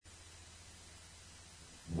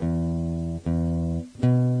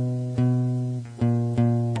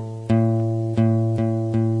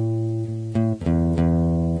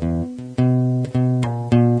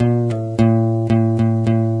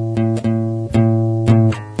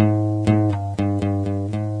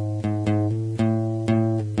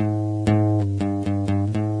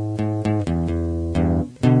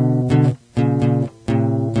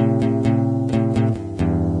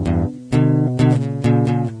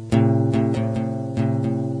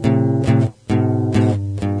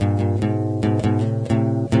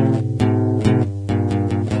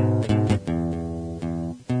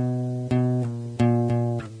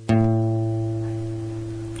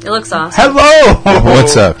looks awesome. Hello!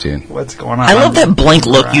 What's up, dude? What's going on? I love that blank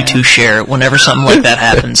look you two share whenever something like that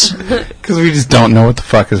happens. Because we just don't know what the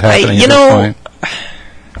fuck is happening you at know, this point.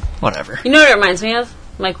 Whatever. You know what it reminds me of?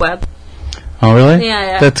 Mike Webb. Oh, really?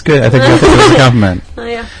 Yeah. That's good. I think that was a compliment. Oh,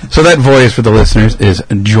 yeah. So that voice for the listeners is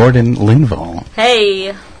Jordan Linval.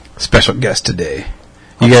 Hey. Special guest today.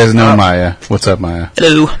 You guys know Maya. What's up, Maya?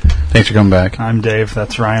 Hello. Thanks for coming back. I'm Dave.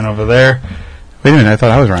 That's Ryan over there. Wait a minute. I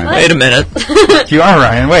thought I was Ryan. Wait a minute. You are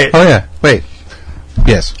Ryan. Wait. Oh, yeah. Wait.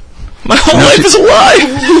 Yes. My whole life is a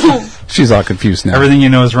lie. She's all confused now. Everything you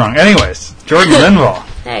know is wrong. Anyways, Jordan Linval.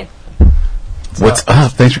 Hey. What's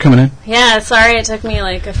up? Thanks for coming in. Yeah, sorry it took me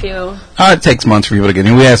like a few... It takes months for people to get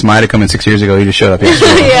in. We asked Maya to come in 6 years ago. He just showed up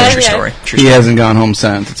yesterday. Yeah, True yeah. story. True He story. hasn't gone home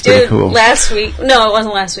since. It's pretty Dude, cool. last week... No, it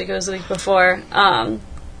wasn't last week. It was the week before.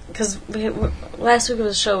 Because last week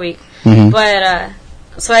was show week. Mm-hmm. But,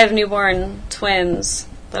 so I have newborn twins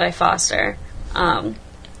that I foster.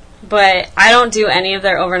 But I don't do any of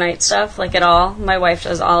their overnight stuff, like, at all. My wife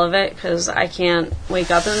does all of it, because I can't wake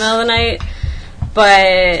up in the middle of the night.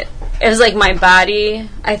 But it was like my body,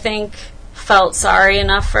 I think, felt sorry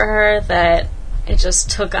enough for her that it just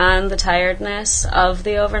took on the tiredness of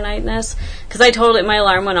the overnightness. Because I told it, my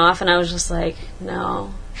alarm went off, and I was just like,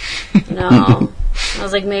 no. I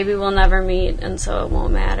was like, maybe we'll never meet, and so it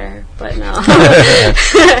won't matter. But no.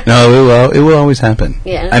 No, it will always happen.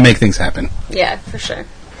 Yeah. I make things happen. Yeah, for sure.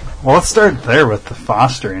 Well, let's start there with the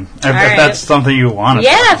fostering. If right. that's something you want to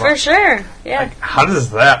talk Yeah, about. for sure. Yeah. Like, how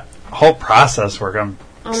does that whole process work? I'm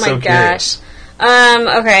Oh so my curious.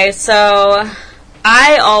 gosh. Okay, so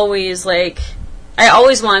I always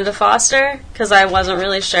wanted to foster because I wasn't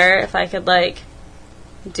really sure if I could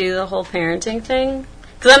do the whole parenting thing.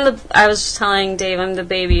 Because I was just telling Dave I'm the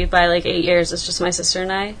baby by 8 years. It's just my sister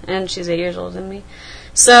and I, and she's 8 years older than me.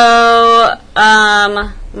 So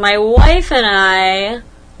my wife and I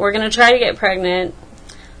were gonna try to get pregnant,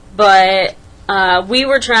 but we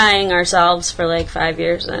were trying ourselves for 5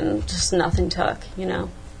 years and just nothing took.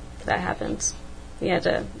 That happens. We had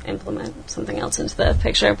to implement something else into the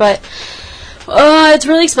picture, but it's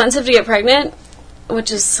really expensive to get pregnant,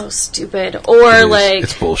 which is so stupid. Or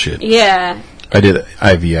It's bullshit. yeah. I did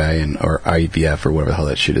IVI or IVF or whatever the hell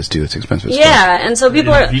that shit is too. It's expensive as fuck. Yeah, and so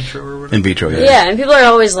people are... In vitro or whatever? In vitro, yeah. Yeah, and people are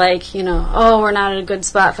always oh, we're not in a good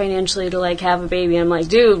spot financially to, have a baby. I'm like,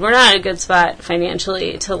 dude, we're not in a good spot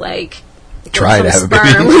financially to, try to have sperm. a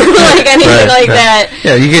baby. Anything like that.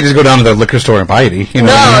 Yeah, you can't just go down to the liquor store and buy it. You know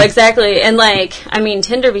what I No, mean? exactly. And,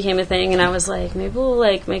 Tinder became a thing, and I was like, maybe we'll,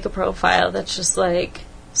 make a profile that's just,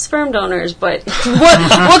 sperm donors, but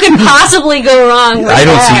what could possibly go wrong with I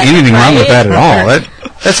don't that, see anything wrong with right? that at all.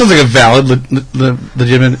 That sounds like a valid,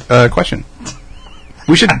 legitimate question.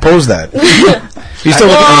 We should pose that. You still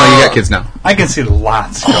looking? Oh, no, you got kids now. I can see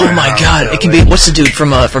lots. Oh going my on god, with it can that. be, what's the dude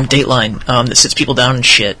from Dateline that sits people down and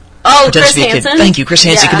shit? Oh, Pretends Chris to be a kid. Hansen? Thank you, Chris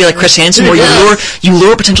Hansen. Yeah. It could be like Chris Hansen, where Yes. you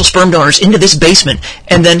lure potential sperm donors into this basement,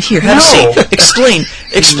 and then here, have a seat. Explain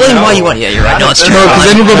No. why you want. Yeah, you're right. No, it's too No, because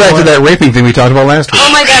then fun. we'll go back to that raping thing we talked about last week.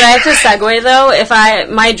 Oh my god, I have to segue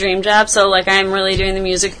though. My dream job, so I'm really doing the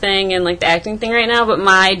music thing and the acting thing right now, but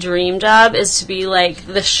my dream job is to be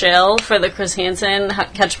the shill for the Chris Hansen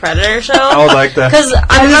Catch Predator show. I would like that. Because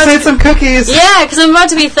I just ate some cookies. Yeah, because I'm about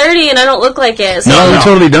to be 30 and I don't look like it. So, No, we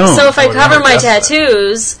totally don't. so if I Well, cover no, my that's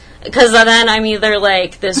tattoos, because then I'm either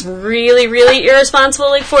this really, really irresponsible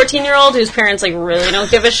 14-year-old whose parents really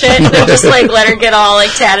don't give a shit and they just let her get all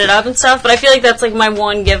tatted up and stuff. But I feel like that's my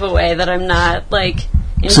one giveaway that I'm not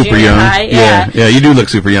in Super junior young. high. Yeah, you do look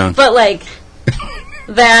super young. But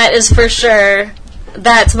that is for sure.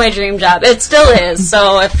 That's my dream job. It still is.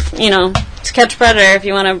 So if to Catch Predator, if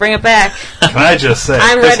you want to bring it back, Can I just say,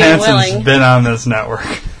 I'm Chris ready and Hansen's willing. been on this network.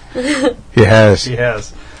 He has. He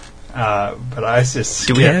has. But I just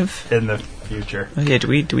Do we skip have- in the future. Okay,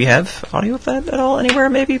 do we have audio of that at all anywhere?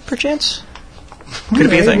 Maybe perchance. Could it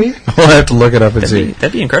be a thing? We'll have to look it up and see.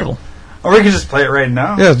 That'd be incredible. Or we could just play it right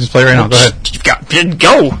now. Yeah, just play it right now. Go ahead.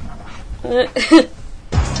 Go.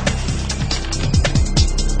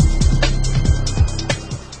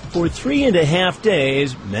 For 3.5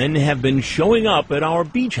 days, men have been showing up at our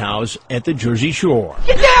beach house at the Jersey Shore.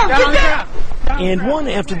 Get down! And one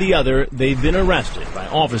after the other, they've been arrested by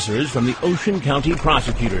officers from the Ocean County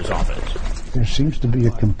Prosecutor's Office. There seems to be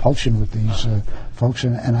a compulsion with these folks,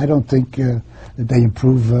 and I don't think that they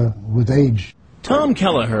improve with age. Tom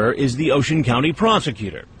Kelleher is the Ocean County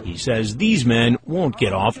prosecutor. He says these men won't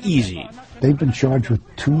get off easy. They've been charged with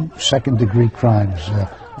 2 second-degree crimes,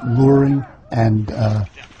 luring and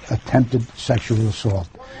attempted sexual assault,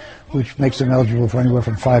 which makes them eligible for anywhere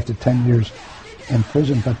from 5 to 10 years in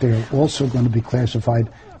prison, but they're also going to be classified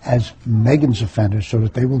as Megan's offenders so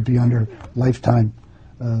that they will be under lifetime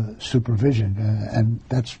supervision. And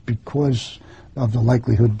that's because of the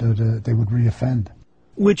likelihood that they would reoffend.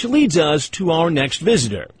 Which leads us to our next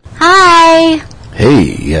visitor. Hi.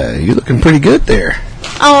 Hey, you're looking pretty good there.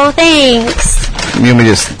 Oh, thanks. You want me to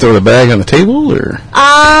just throw the bag on the table, or?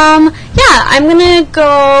 Yeah, I'm gonna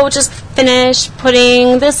go just finish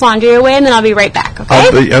putting this laundry away, and then I'll be right back,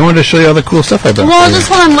 okay? I wanted to show you all the cool stuff I bought. Well, just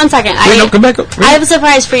hold on 1 second. Wait, no, come back. I have a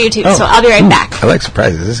surprise for you, too, so I'll be right back. I like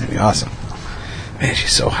surprises. This is going to be awesome. Man,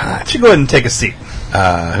 she's so hot. You go ahead and take a seat.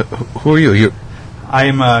 Who are you?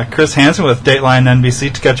 I'm Chris Hansen with Dateline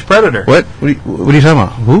NBC To Catch a Predator. What are you talking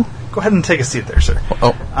about? Who? Go ahead and take a seat there, sir.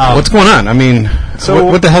 Oh, what's going on? I mean, so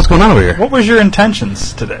what the hell's going on over here? What was your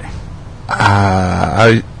intentions today?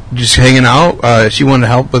 I just hanging out. She wanted to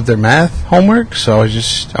help with their math homework, so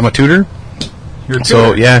I'm a tutor. You're a tutor?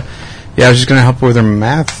 So, yeah, I was just going to help her with her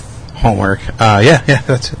math homework. Yeah,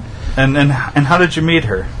 that's it. And how did you meet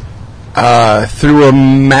her? Through a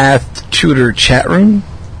math tutor chat room.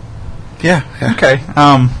 Yeah. Okay.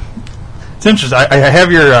 It's interesting. I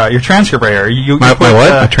have your transcript right here. My what?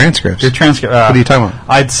 My transcripts. Your transcript. What are you talking about?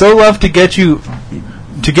 I'd so love to get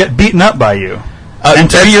beaten up by you. And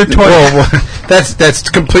to be your toy. Well, that's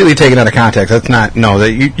completely taken out of context. That's not. No,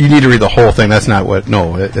 you need to read the whole thing. That's not what.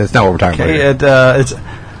 No, that's not what we're talking about. It's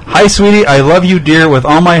hi, sweetie. I love you, dear, with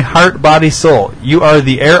all my heart, body, soul. You are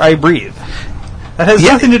the air I breathe. That has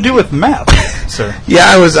nothing to do with math, sir. Yeah,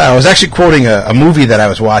 I was actually quoting a movie that I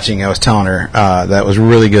was watching. I was telling her that was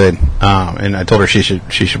really good, and I told her she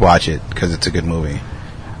should watch it because it's a good movie.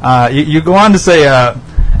 You go on to say,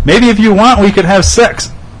 maybe if you want, we could have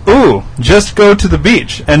sex. Ooh, just go to the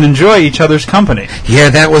beach and enjoy each other's company. Yeah,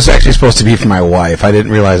 that was actually supposed to be for my wife. I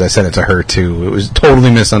didn't realize I said it to her too. It was totally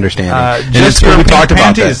misunderstanding. Just we talked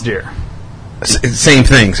about panties, dear. Same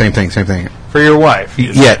thing. For your wife.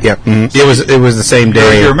 Yeah. Mm-hmm. It was the same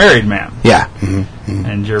day. You're a married man. Yeah. Mm-hmm.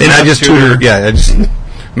 And you're I just tutor. Yeah, I just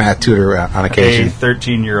math tutor on occasion. A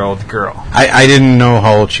 13-year-old girl. I didn't know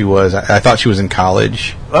how old she was. I thought she was in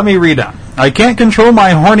college. Let me read on. I can't control my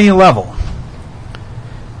horny level.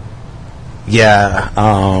 Yeah.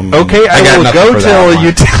 Okay, I will go till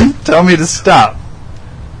you tell me to stop.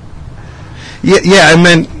 Yeah. And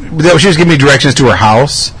then she was giving me directions to her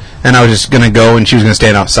house, and I was just going to go, and she was going to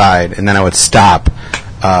stand outside, and then I would stop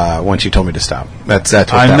when she told me to stop. That's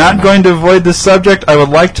what I'm not going to avoid this subject. I would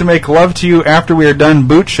like to make love to you after we are done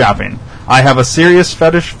boot shopping. I have a serious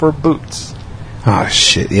fetish for boots. Oh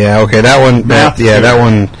shit! Yeah. Okay, that one. That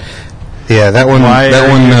one. Yeah, that one. Why that are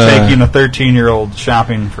one. You taking a 13-year-old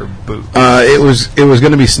shopping for boots? It was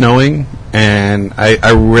going to be snowing, and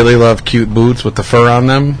I really love cute boots with the fur on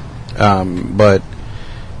them. But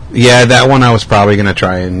yeah, that one I was probably going to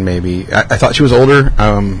try and maybe. I thought she was older.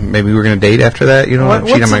 Maybe we were going to date after that. You know,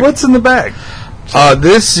 what's in the bag?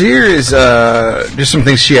 This here is just some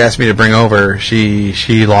things she asked me to bring over.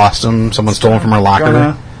 She lost them. Someone stole them from her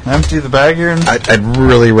locker. Empty the bag here. I'd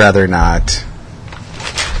really rather not.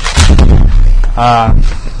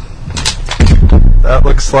 That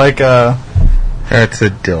looks like a... That's a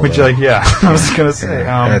dildo. Would you like... Yeah, I was going to say.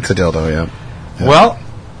 That's a dildo, yeah. Well,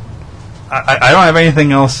 I don't have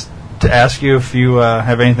anything else to ask you if you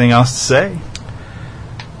have anything else to say.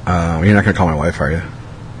 You're not going to call my wife, are you?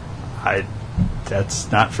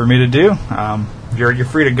 That's not for me to do. You're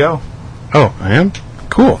free to go. Oh, I am?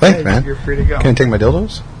 Cool, thanks, man. You're free to go. Can I take my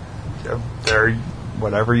dildos? They're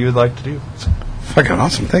whatever you would like to do. Fucking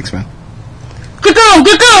awesome, thanks, man. Get down!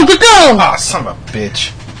 Oh, son of a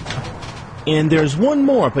bitch. And there's one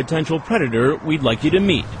more potential predator we'd like you to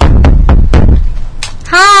meet.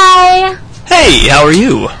 Hi! Hey, how are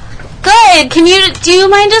you? Good. Do you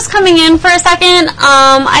mind just coming in for a second?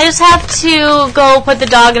 I just have to go put the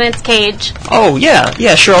dog in its cage. Oh,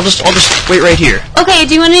 yeah, sure, I'll just wait right here. Okay,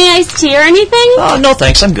 do you want any iced tea or anything? No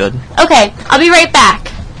thanks, I'm good. Okay, I'll be right back.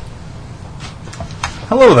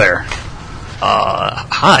 Hello there.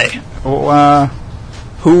 Hi.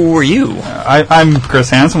 Who are you? I'm Chris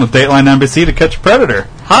Hansen with Dateline NBC To Catch a Predator.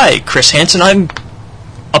 Hi, Chris Hansen. I'm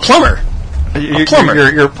a plumber.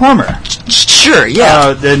 You're a plumber. Sure,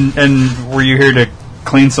 yeah. And were you here to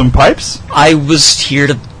clean some pipes? I was here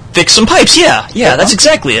to fix some pipes. Yeah, that's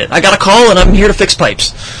exactly it. I got a call, and I'm here to fix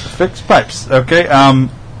pipes. Fix pipes. Okay.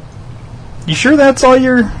 You sure that's all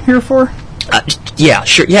you're here for? Yeah,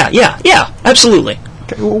 sure. Yeah, absolutely.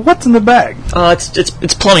 Okay. Well, what's in the bag?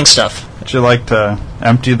 It's plumbing stuff. Would you like to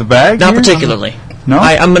empty the bag? Not particularly. No.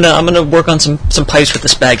 I'm gonna work on some pipes with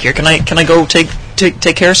this bag here. Can I go take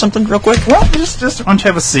care of something real quick? Well, just why don't you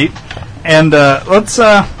have a seat, and let's.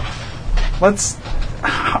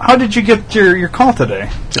 How did you get your call today?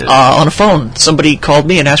 On a phone. Somebody called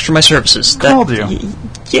me and asked for my services. Called you?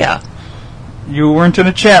 Yeah. You weren't in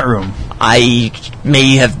a chat room. I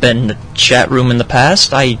may have been in the chat room in the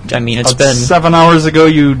past. I mean, it's been... 7 hours ago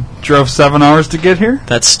you drove 7 hours to get here?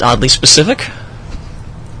 That's oddly specific.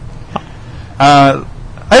 I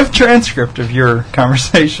have a transcript of your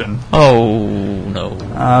conversation. Oh,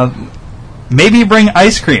 no. Maybe bring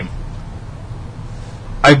ice cream.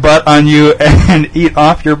 I butt on you and eat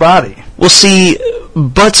off your body. Well, see,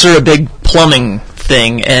 butts are a big plumbing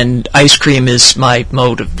thing, and ice cream is my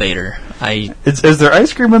motivator. Is there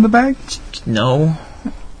ice cream in the bag? No.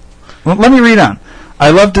 Well, let me read on.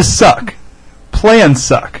 I love to suck. Play and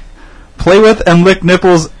suck. Play with and lick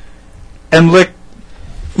nipples and lick...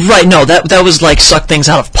 Right, no, that was like suck things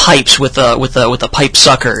out of pipes with a pipe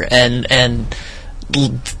sucker and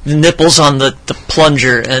nipples on the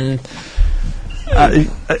plunger and...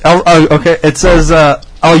 okay, it says,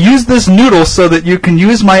 I'll use this noodle so that you can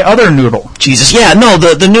use my other noodle. Jesus, yeah, no,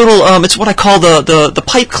 the noodle, it's what I call the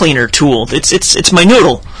pipe cleaner tool. It's my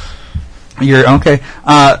noodle. You're, okay.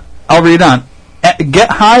 I'll read on.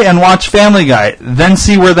 Get high and watch Family Guy, then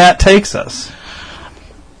see where that takes us.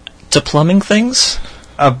 To plumbing things?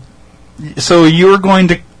 So you were going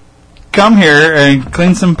to come here and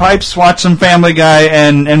clean some pipes, watch some Family Guy,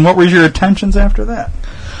 and what were your intentions after that?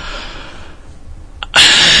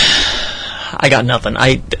 I got nothing.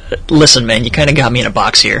 Listen, man, you kind of got me in a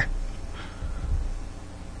box here.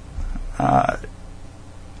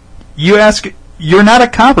 You ask, you're not a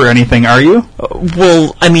cop or anything, are you?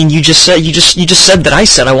 Well, I mean, you just said that I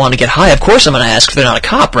said I want to get high. Of course, I'm going to ask if they're not a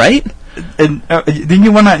cop, right? And then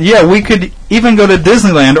you want to? Yeah, we could even go to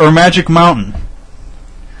Disneyland or Magic Mountain.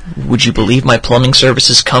 Would you believe my plumbing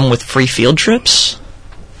services come with free field trips?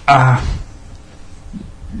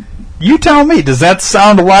 You tell me. Does that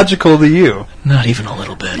sound logical to you? Not even a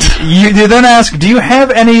little bit. You then ask, do you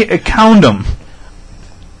have any condom?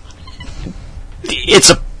 It's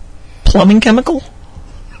a plumbing chemical?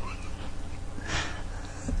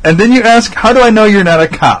 And then you ask, how do I know you're not a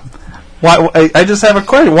cop? Why? I just have a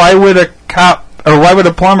question. Why would a cop, or why would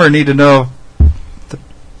a plumber need to know the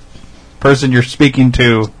person you're speaking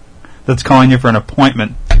to that's calling you for an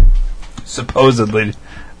appointment supposedly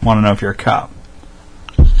want to know if you're a cop?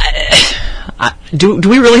 Do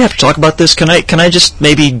we really have to talk about this? Can I just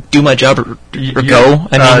maybe do my job or go?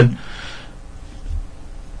 I mean,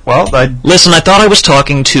 Listen, I thought I was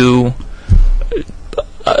talking to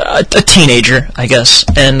a teenager, I guess,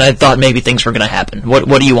 and I thought maybe things were going to happen. What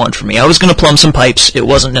do you want from me? I was going to plumb some pipes. It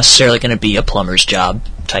wasn't necessarily going to be a plumber's job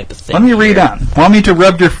type of thing. Let me read on. Want me to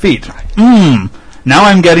rub your feet? Now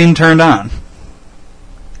I'm getting turned on.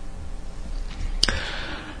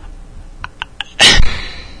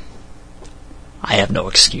 I have no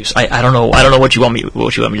excuse. I don't know what you want me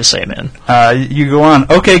to say, man. You go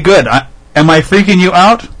on. Okay, good. Am I freaking you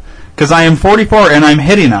out? Because I am 44 and I'm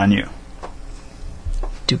hitting on you.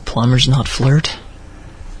 Do plumbers not flirt?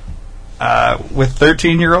 With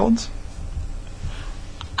 13-year-olds?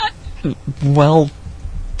 Well,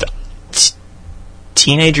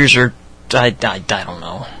 teenagers are... I don't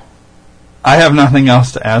know. I have nothing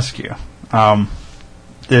else to ask you.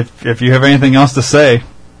 If you have anything else to say,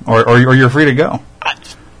 or you're free to go.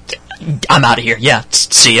 I'm out of here. Yeah,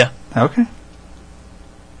 see ya. Okay.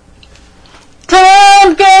 Come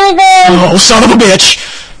on, go! Oh, son of a bitch!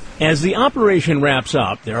 As the operation wraps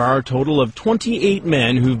up, there are a total of 28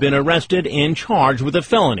 men who've been arrested and charged with a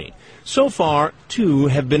felony. So far, 2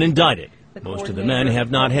 have been indicted. Most of the men have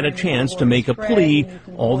not had a chance to make a plea.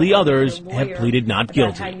 All the others have pleaded not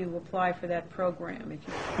guilty.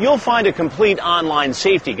 You'll find a complete online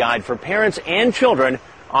safety guide for parents and children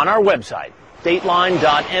on our website,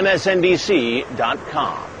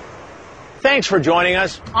 dateline.msnbc.com. Thanks for joining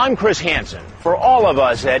us. I'm Chris Hansen. For all of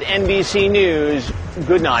us at NBC News,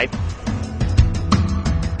 good night.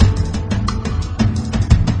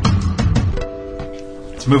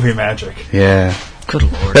 It's movie magic. Yeah. Good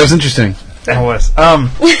lord. That was interesting. That was. Yeah.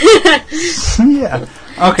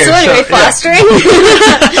 Okay. So anyway, fostering.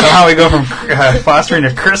 So how we go from fostering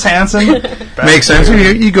to Chris Hansen? Makes sense.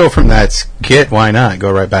 You go from that skit. Why not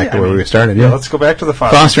go right back to where we started? Yeah. Let's go back to the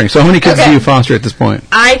fostering. So how many kids do you foster at this point?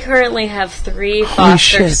 I currently have 3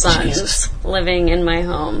 foster sons Jesus. living in my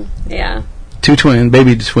home. Yeah. 2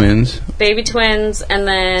 baby twins. Baby twins, and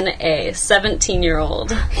then a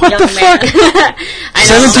 17-year-old What young the man. fuck? I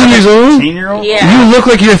know. 17 years old? 17-year-old? Yeah. You look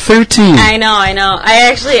like you're 13. I know.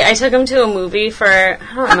 I took him to a movie for, I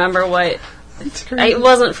don't remember what. It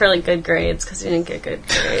wasn't for like good grades because he didn't get good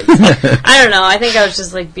grades. I don't know. I think I was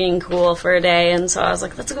just like being cool for a day, and so I was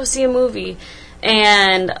like, let's go see a movie.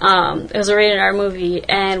 and it was a rated R movie,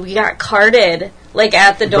 and we got carded like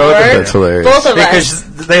at the door. That's hilarious. Both of Because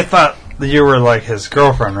us. they thought that you were like his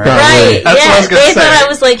girlfriend, right? Right, That's what I yeah, was gonna they say. thought I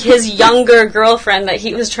was like his younger girlfriend that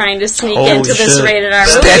he was trying to sneak Holy into this shit. rated R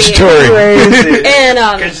movie. Statutory.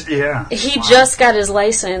 And Yeah. he just got his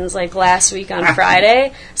license like last week on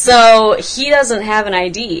Friday, so he doesn't have an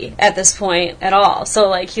ID at this point at all. So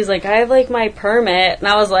like he's like, I have like my permit, and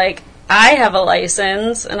I was like, I have a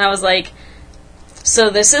license, and I was like,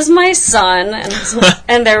 so this is my son,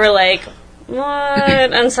 and they were like,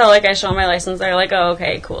 what? And so like I show them my license, they're like, oh,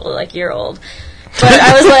 okay, cool, like you're old. But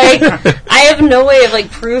I was like, I have no way of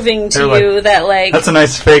like proving to They're you that like That's a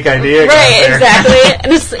nice fake idea. right, exactly.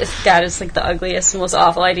 And it's like the ugliest, most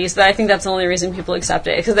awful IDs. But I think that's the only reason people accept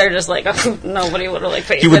it, because they're just like, oh, nobody would have like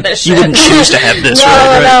paid for this shit. You wouldn't choose to have this, no,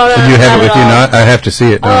 right? no, Would you have it with at you? all. Not. I have to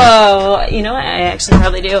see it. No. Oh, you know what? I actually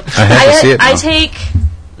probably do. I have to see it I now. take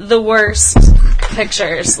the worst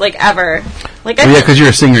pictures like ever. Like I Well, yeah, because you're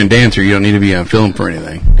a singer and dancer, you don't need to be on film for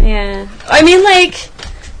anything. yeah. I mean, like,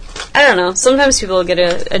 I don't know. Sometimes people will get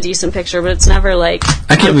a decent picture, but it's never like.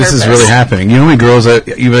 I can't on believe this is purpose. really happening. You know how many girls that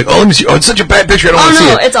you'd be like, oh, let me see. Oh, it's such a bad picture. I don't Oh want to see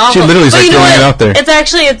no, it. it's awful. She literally is But like you know throwing it what? out there. It's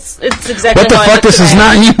actually it's exactly What the how I fuck? look This is today.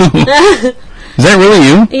 not you. Is that really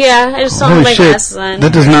you? Yeah, I just don't have Holy my shit. glasses on.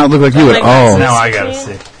 That does not look like you My at all. glasses. Now I gotta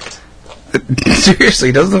see. Seriously,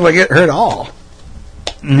 it doesn't look like her at all.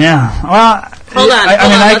 Yeah. Well, Hold on, I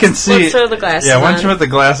hold mean, on, I can let's- see. let's throw the glasses Yeah, once on. you put the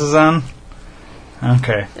glasses on.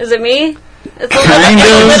 Okay. Is it me? It's a Kind it's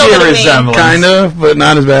a of. little bit of me. Resemblance. Kind of, but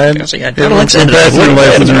not as bad. So, yeah, It looks don't best look in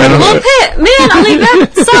bad. license right Well, now. Pitt, man, like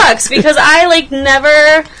that sucks because I like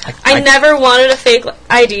never, I never wanted a fake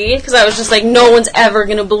ID because I was just like, no one's ever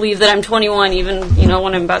gonna believe that I'm 21. Even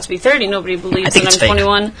when I'm about to be 30, nobody believes I think that it's I'm fake.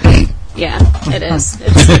 21. Yeah, it is.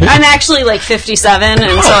 I'm actually like 57,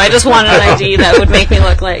 and so I just wanted an ID that would make me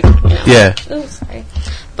look like, Yeah. Oh, sorry.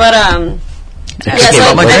 But yeah, Think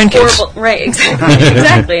about my that's grandkids. horrible. Right, exactly,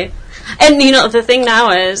 exactly. And the thing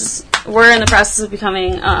now is we're in the process of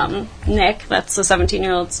becoming Nick. That's the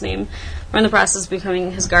 17-year-old's name. We're in the process of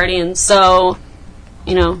becoming his guardian. So,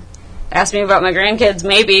 ask me about my grandkids.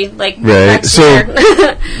 Maybe like Right. next So-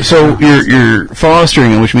 year. So you're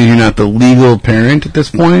fostering, which means you're not the legal parent at this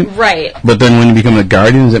point. Right. But then when you become a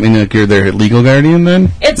guardian, does that mean like you're their legal guardian then?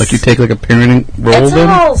 It's- Like you take like a parenting role It's then?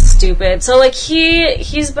 all stupid. So like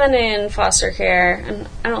he's been in foster care, and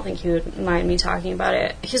I don't think he would mind me talking about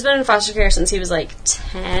it. He's been in foster care since he was like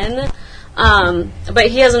 10, but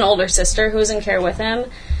he has an older sister who's in care with him,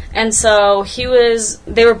 and so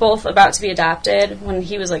they were both about to be adopted when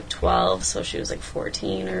he was like 12, so she was like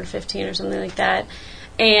 14 or 15 or something like that,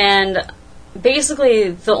 and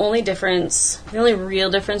basically the only real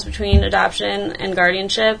difference between adoption and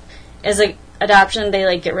guardianship is like adoption, they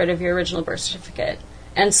like get rid of your original birth certificate.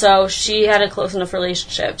 And so she had a close enough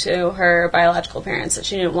relationship to her biological parents that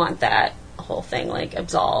she didn't want that whole thing like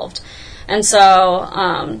absolved. And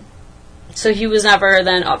so so he was never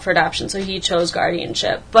then up for adoption, so he chose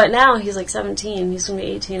guardianship. But now he's like 17, he's going to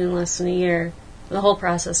be 18 in less than a year. The whole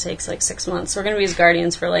process takes like 6 months. So we're going to be his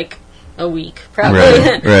guardians for like a week, probably.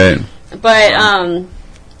 Right. But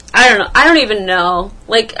I don't know. I don't even know.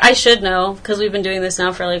 Like, I should know because we've been doing this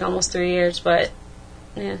now for like almost 3 years. But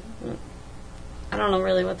yeah, I don't know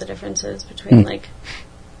really what the difference is between like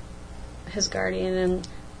his guardian and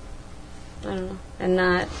I don't know, and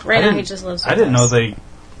not. Right now, he just lives. I with didn't know us. they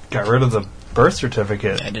got rid of the birth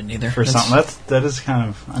certificate. I didn't either. For That's- something that is kind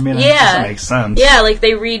of. I mean, it Yeah, doesn't make sense. Yeah, like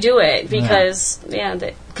they redo it because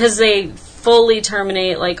because they fully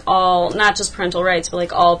terminate like all, not just parental rights, but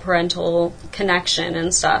like all parental connection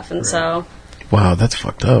and stuff, and so. Wow, that's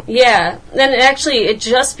fucked up. Yeah, and it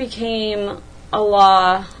just became a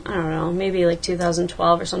law, I don't know, maybe like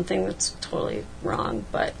 2012 or something. That's totally wrong,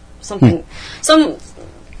 but something,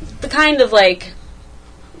 the kind of like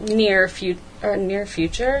near past,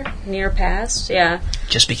 yeah.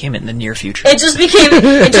 Just became in the near future. It just became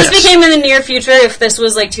in the near future. If this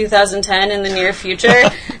was like 2010 in the near future,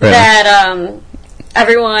 that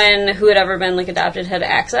everyone who had ever been like adopted had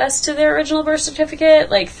access to their original birth certificate,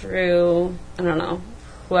 like through, I don't know,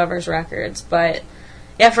 whoever's records. But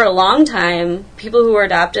yeah, for a long time, people who were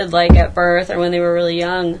adopted like at birth or when they were really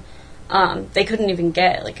young, they couldn't even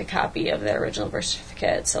get like a copy of their original birth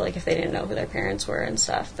certificate. So like if they didn't know who their parents were and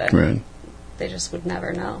stuff, then they just would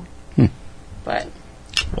never know. But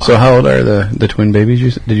So how old are the twin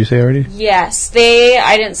babies? Did you say already? yes,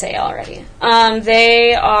 I didn't say already.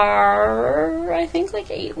 They are, I think,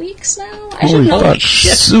 like 8 weeks now. I should Holy know. fuck,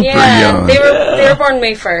 super Yeah, young. they were born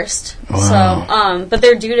May 1st. Wow. So, but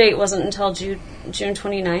their due date wasn't until June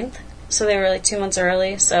 29th. So they were like 2 months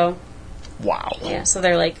early. So Wow. Yeah, so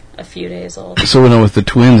they're like a few days old. So when with the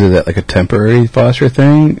twins, is that like a temporary foster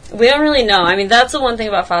thing? We don't really know. I mean, that's the one thing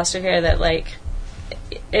about foster care that, like,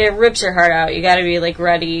 it rips your heart out. You gotta be, like,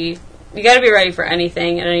 ready. You gotta be ready for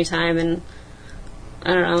anything at any time, and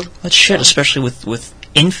I don't know. That's shit, especially with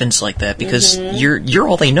infants like that, because you're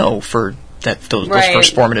all they know for those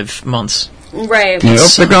first formative months. Right. Oh,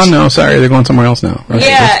 they're gone now. Sorry, they're going somewhere else now.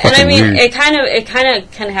 Yeah, and I mean, it kind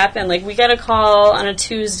of can happen. Like, we got a call on a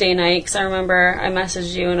Tuesday night, because I remember I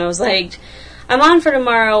messaged you, and I was like, I'm on for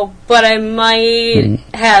tomorrow, but I might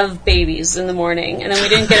have babies in the morning. And then we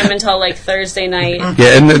didn't get them until, like, Thursday night.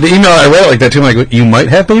 Yeah, and the email, I read it like that, too. I'm like, you might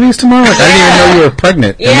have babies tomorrow? Like, I didn't even know you were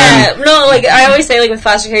pregnant. Yeah, no, like, I always say, like, with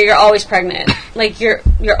foster care, you're always pregnant. Like, you're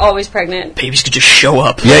always pregnant. Babies could just show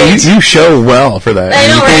up. Yeah, you show well for that. I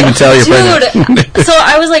know, you can't even tell you're pregnant. So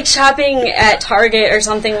I was, like, shopping at Target or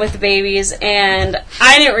something with the babies, and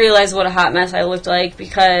I didn't realize what a hot mess I looked like,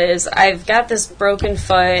 because I've got this broken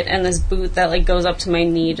foot and this boot that, like, goes up to my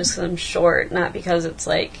knee just because I'm short, not because it's,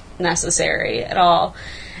 like, necessary at all.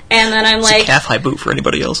 And then I'm it's like... a calf-high boot for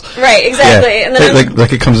anybody else. Right, exactly. Yeah, and then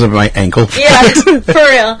like it comes up my ankle. Yeah, for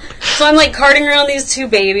real. So I'm, like, carting around these two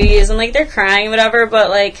babies, and, like, they're crying and whatever,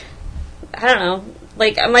 but, like, I don't know.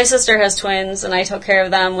 Like, my sister has twins, and I took care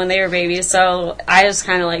of them when they were babies, so I just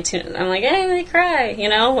kind of, like, I'm like, hey, they cry, you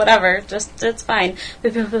know, whatever, just, it's fine.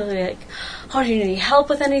 But people will be like, oh, do you need help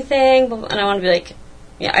with anything? And I want to be like,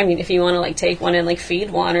 yeah, I mean, if you want to, like, take one and, like,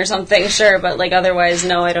 feed one or something, sure, but, like, otherwise,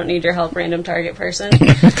 no, I don't need your help, random Target person.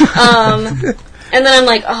 And then I'm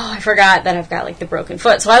like, oh, I forgot that I've got, like, the broken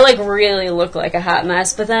foot. So I, like, really look like a hot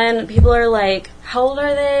mess. But then people are like, how old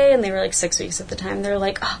are they? And they were, like, 6 weeks at the time. They're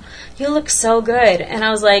like, oh, you look so good. And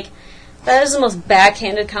I was like, that is the most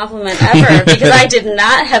backhanded compliment ever, because I did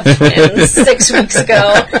not have twins 6 weeks ago.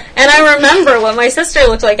 And I remember what my sister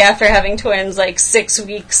looked like after having twins, like, 6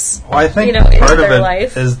 weeks, well, I think you know, into part of their it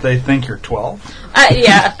life. is they think you're 12.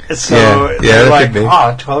 Yeah. So they're like,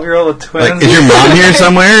 12-year-old twins. Like, is your mom here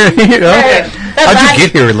somewhere? You know? Right. How'd you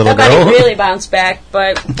get here, little that body girl? really bounced back,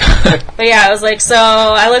 but yeah, I was like, so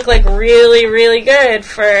I look like really, really good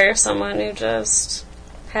for someone who just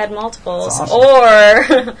had multiples, awesome.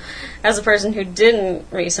 or as a person who didn't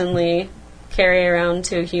recently carry around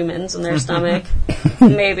 2 humans in their stomach.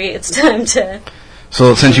 Maybe it's time to.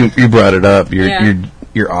 So since you brought it up,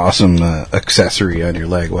 your awesome accessory on your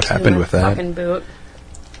leg. What happened with that? Fucking boot.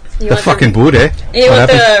 The fucking boot, eh? You want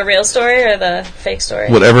the real story or the fake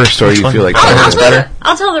story? Whatever story you feel like.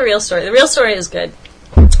 I'll tell the real story. The real story is good.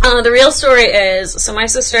 The real story is, so my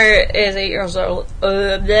sister is 8 years old.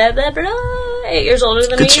 8 years older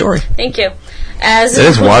than me. Good story. Thank you. That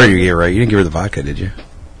is water you gave, right? You didn't give her the vodka, did you?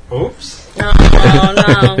 Oops. No.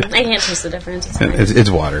 I can't taste the difference. It's fine. It's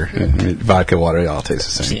water. Vodka, water, they all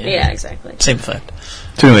taste the same. Yeah, exactly. Same effect.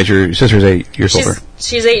 So anyway, your sister's 8 years older.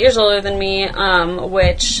 She's 8 years older than me,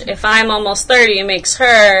 which, if I'm almost 30, makes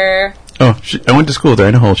her... Oh, I went to school there.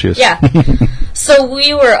 I know how old she is. Yeah. So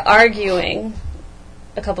we were arguing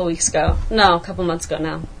a couple months ago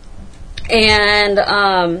now.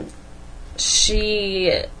 And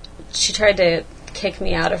she tried to kick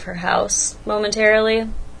me out of her house momentarily.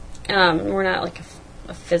 We're not, like,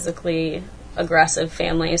 a physically aggressive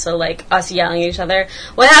family, so, like, us yelling at each other.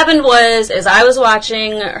 What happened is I was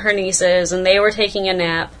watching her nieces, and they were taking a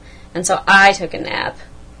nap, and so I took a nap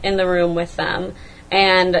in the room with them,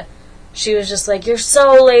 and she was just like, you're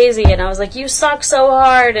so lazy, and I was like, you suck so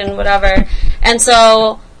hard, and whatever. And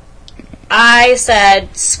so I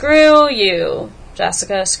said, screw you,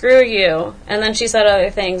 Jessica, screw you. And then she said other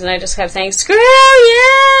things, and I just kept saying, screw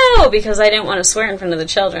you, because I didn't want to swear in front of the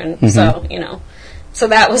children. Mm-hmm. So, you know, so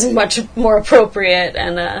that was much more appropriate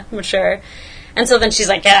and mature. And so then she's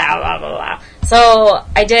like, get out, blah, blah, blah. So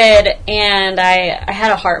I did, and I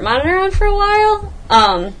had a heart monitor on for a while.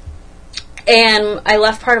 And I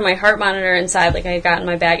left part of my heart monitor inside, like I had gotten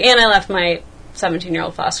my bag, and I left my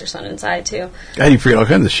 17-year-old foster son inside, too. God, you forget all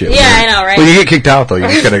kinds of shit. Yeah, I know, right? Well, you get kicked out, though. You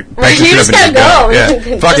just gotta pack you just gotta go.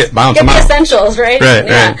 Yeah. Fuck it, bounce them out. Get the essentials, right?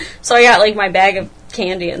 Right. So I got, like, my bag of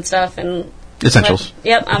candy and stuff, and... Essentials.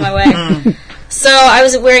 Yep, on my way. So I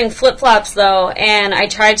was wearing flip-flops, though, and I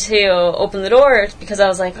tried to open the door because I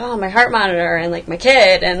was like, oh, my heart monitor and, like, my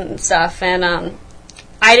kid and stuff, and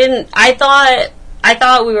I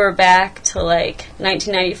thought we were back to, like,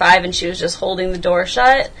 1995, and she was just holding the door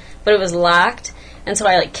shut, but it was locked, and so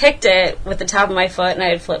I, like, kicked it with the top of my foot, and I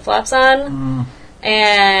had flip-flops on,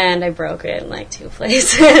 and I broke it in, like, 2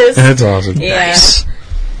 places. That's awesome. Yeah. Nice.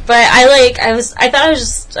 But I thought I was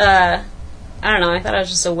just, I don't know, I thought I was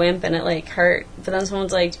just a wimp and it, like, hurt. But then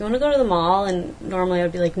someone's like, do you want to go to the mall? And normally I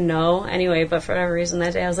would be like, no. Anyway, but for whatever reason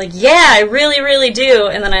that day I was like, yeah, I really, really do.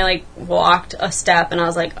 And then I, like, walked a step and I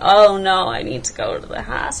was like, oh, no, I need to go to the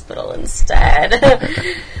hospital instead.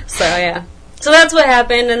 So, yeah. So that's what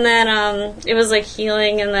happened. And then it was, like,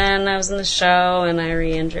 healing. And then I was in the show and I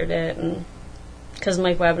re-injured it. And because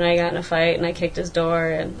Mike Webb and I got in a fight and I kicked his door.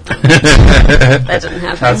 And that didn't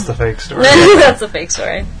happen. That's the fake story. That's the fake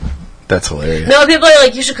story. That's hilarious. No, people are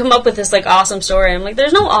like, you should come up with this, like, awesome story. I'm like,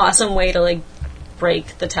 there's no awesome way to, like,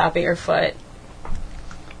 break the top of your foot.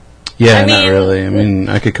 Yeah, I not mean- really. I mean,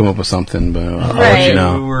 I could come up with something, but I'll let Right. you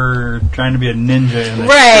know. You were trying to be a ninja in the show Right,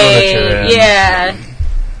 that you're in. yeah.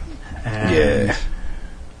 And Yeah.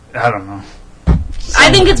 I don't know. I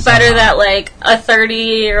think it's better that, like, a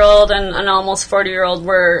 30-year-old and an almost 40-year-old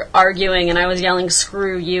were arguing and I was yelling,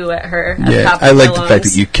 screw you at her. At the Yeah, top I of like my the fact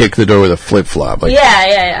lungs. that you kick the door with a flip-flop. Like,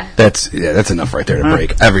 Yeah. That's enough right there to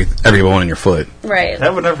break every bone in your foot. Right. I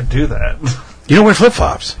would never do that. You don't wear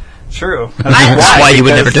flip-flops. True. That's why you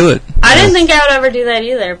would Because- never do it. I didn't think I would ever do that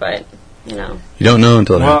either, but, you know. You don't know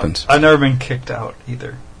until it Well, happens. I've never been kicked out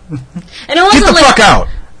either. And it Get wasn't the like... fuck out!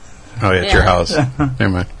 Oh, yeah, it's your Yeah. house. Never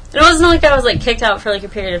mind. It wasn't like I was, like, kicked out for, like, a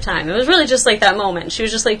period of time. It was really just, like, that moment. She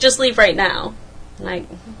was just like, just leave right now. And I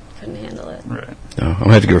couldn't handle it. Right. No, I'm going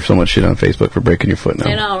to have to give her so much shit on Facebook for breaking your foot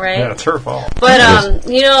now. I know, right? Yeah, it's her fault. But,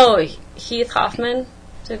 you know, Heath Hoffman,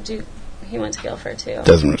 he went to Guilford, too.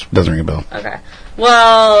 Doesn't ring a bell. Okay.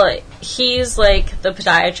 Well, he's, like, the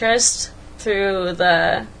podiatrist through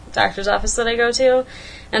the doctor's office that I go to.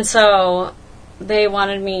 And so they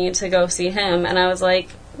wanted me to go see him. And I was like,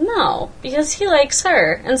 no, because he likes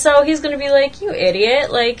her. And so he's going to be like, you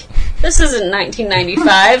idiot. Like, this isn't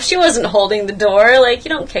 1995. She wasn't holding the door. Like, you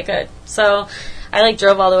don't kick it. So I, like,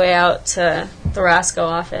 drove all the way out to the Roscoe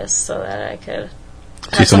office so that I could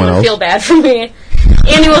See have someone someone else? feel bad for me.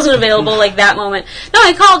 And he wasn't available, like, that moment. No,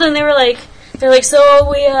 I called and they're like, so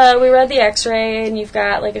we read the x-ray and you've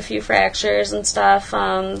got, like, a few fractures and stuff.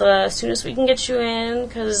 The soonest we can get you in,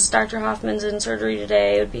 because Dr. Hoffman's in surgery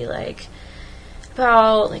today, would be, like,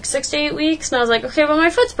 about, like, 6 to 8 weeks. And I was like, okay, but my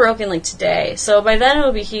foot's broken, like, today. So by then it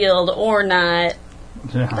would be healed or not.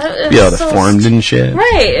 Yeah. It Yeah, was deformed and shit.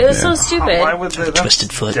 Right, it was Yeah. so stupid. Why would they? That's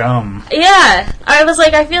Twisted foot. Dumb. Yeah, I was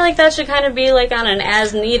like, I feel like that should kind of be, like, on an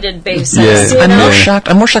as-needed basis, Yeah. you I'm know?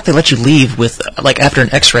 more shocked they let you leave with, like, after an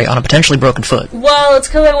x-ray on a potentially broken foot. Well, it's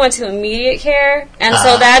because I went to immediate care, and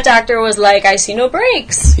so that doctor was like, I see no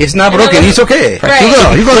breaks. It's not And I broken. was- It's okay. Right. You go now.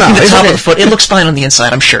 Looking at the It's top okay. of the foot, it looks fine on the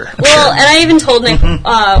inside, I'm sure. Well, and I even told Nick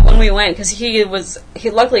when we went, because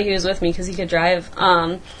luckily he was with me because he could drive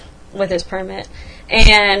with his permit.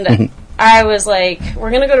 And I was like,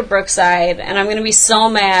 we're going to go to Brookside, and I'm going to be so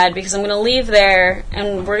mad because I'm going to leave there,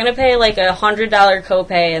 and we're going to pay like $100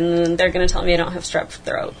 copay, and then they're going to tell me I don't have strep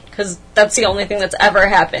throat. Because that's the only thing that's ever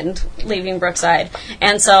happened leaving Brookside.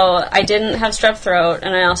 And so I didn't have strep throat,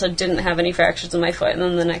 and I also didn't have any fractures in my foot. And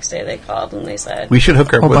then the next day they called, and they said... We should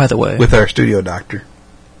hook her up Oh, by the way. with our studio doctor.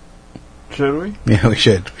 Should we? Yeah, we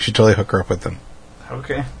should. We should totally hook her up with them.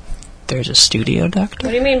 Okay. There's a studio doctor?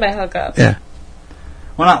 What do you mean by hookup? Yeah.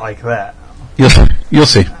 Well, not like that. You'll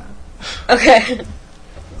see. Okay.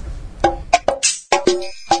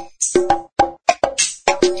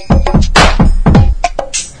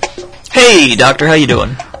 Hey, doctor, how you doing?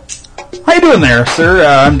 How you doing there, sir?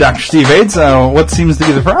 I'm Dr. Steve Aids. What seems to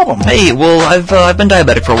be the problem? Hey, well, I've been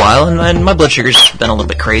diabetic for a while, and my blood sugar's been a little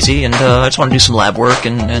bit crazy, and I just want to do some lab work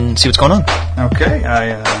and see what's going on. Okay,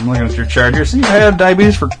 I'm looking at your chart here. So you've had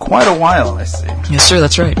diabetes for quite a while, I see. Yes, sir,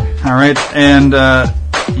 that's right. All right, and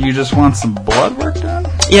you just want some blood work done?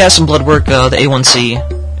 Yeah, some blood work, the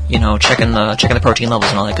A1C, you know, checking the protein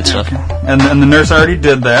levels and all that good stuff. And the nurse already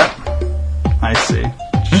did that. I see.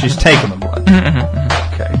 She's taking the blood.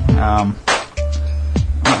 Okay.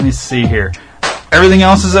 Let me see here. Everything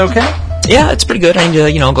else is okay? Yeah, it's pretty good. I need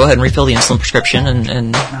to, go ahead and refill the insulin prescription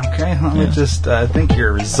and Okay, let me just, I think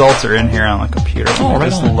your results are in here on the computer. Let me oh, right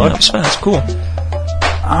just on. look. Yeah, that's cool.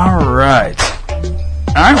 All right.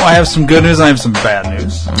 Well, I have some good news and I have some bad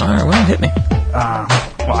news. All right, well, hit me.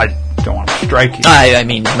 Well, I don't want to strike you. I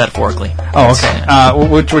mean, metaphorically. Oh, okay.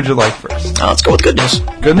 Which would you like first? Let's go with good news.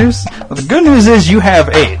 Good news? Well, the good news is you have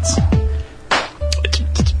AIDS.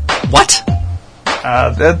 What?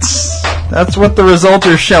 That's what the results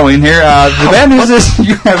are showing here. The bad news is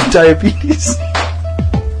you have diabetes.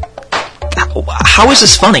 How is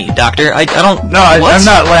this funny, doctor? I don't. No, what? I'm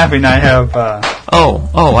not laughing. I have.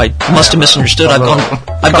 I must have misunderstood.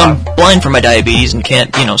 I've gone blind from my diabetes and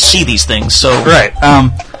can't, see these things. So Right.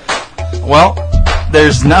 Well,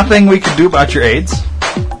 there's nothing we could do about your AIDS.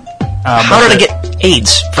 how did I get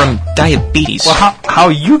AIDS from diabetes. Well, how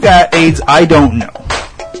you got AIDS, I don't know.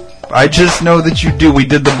 I just know that you do. We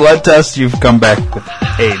did the blood test. You've come back with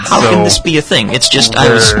AIDS. How can this be a thing? It's just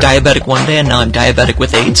I was diabetic one day and now I'm diabetic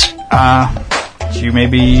with AIDS. You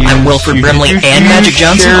maybe... I'm Wilford Brimley and Magic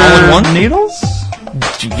Johnson all in one? Needles?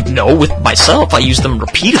 No, with myself. I use them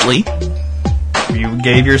repeatedly. You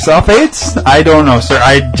gave yourself AIDS? I don't know, sir.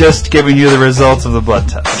 I just given you the results of the blood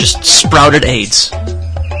test. Just sprouted AIDS.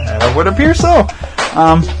 That would appear so.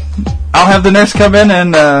 I'll have the nurse come in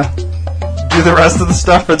and do the rest of the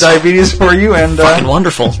stuff for diabetes for you. And fucking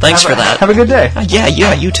wonderful. Thanks for that. Have a good day.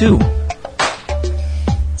 Yeah, you too.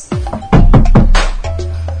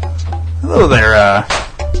 Hello there.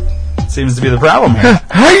 Seems to be the problem here.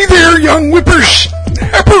 Hi there, young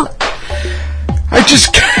whippersnapper. I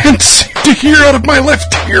just can't seem to hear out of my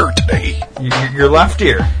left ear today. Your left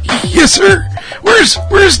ear? Yes, sir.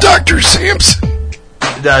 Where's Dr. Sampson?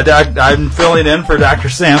 I'm filling in for Dr.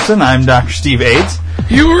 Sampson. I'm Dr. Steve AIDS.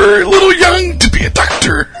 You were a little young to be a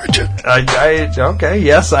doctor, aren't you? Okay,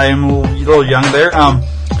 yes, I am a little young there.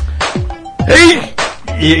 Hey!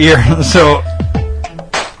 So,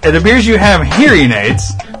 it appears you have hearing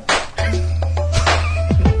aids.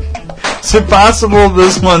 Is it possible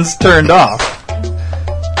this one's turned off?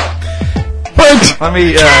 What? Let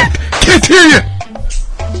me, Can't hear you!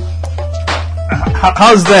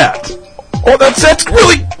 How's that? Oh, that's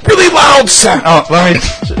really, really loud sound. Oh,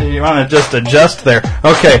 you want to just adjust there.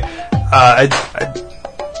 Okay.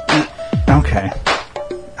 Okay.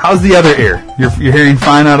 How's the other ear? You're hearing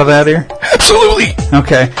fine out of that ear? Absolutely.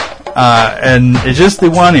 Okay. And it's just the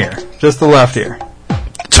one ear. Just the left ear.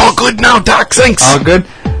 It's all good now, Doc. Thanks. All good?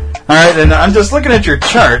 Alright, and I'm just looking at your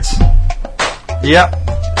charts. Yep.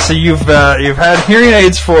 So you've had hearing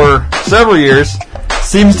aids for several years.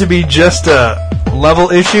 Seems to be just a level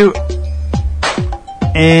issue.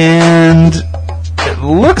 And it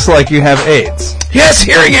looks like you have AIDS. Yes,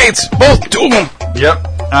 hearing aids. Both, two of them. Yep.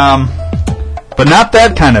 But not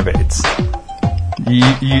that kind of AIDS.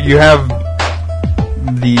 You have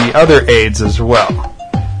the other AIDS as well.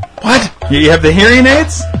 What? You have the hearing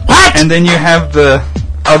aids? What? And then you have the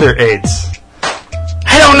other AIDS.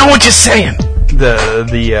 I don't know what you're saying. The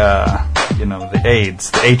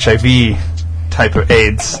AIDS, the HIV type of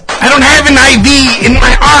AIDS. I don't have an IV in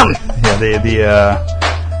my arm.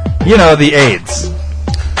 Yeah, the AIDS.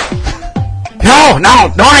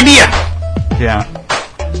 No idea. Yeah.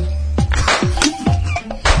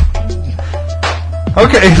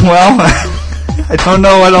 Okay, well, I don't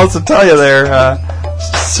know what else to tell you there,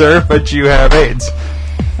 sir, but you have AIDS.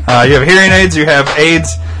 You have hearing aids, you have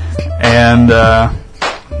AIDS, and, I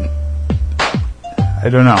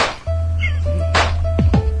don't know.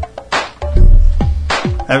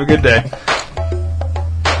 Have a good day.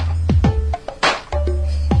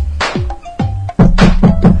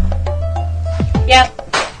 Yep.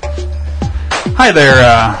 Hi there,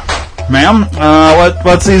 ma'am.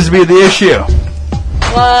 What seems to be the issue?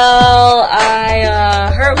 Well,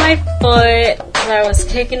 I hurt my foot because I was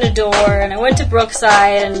kicking a door, and I went to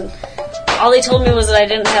Brookside, and all they told me was that I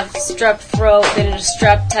didn't have strep throat. They did a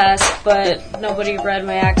strep test, but nobody read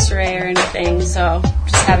my x-ray or anything, so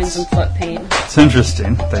just having some foot pain. It's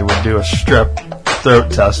interesting. They would do a strep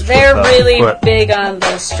throat test. They're really big on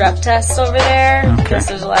the strep tests over there, because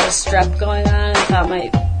there's a lot of strep going on, and I thought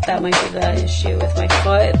that might be the issue with my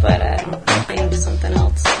foot, but I think something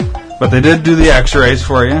else. But they did do the x-rays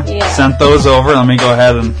for you. Yeah. Sent those over. Let me go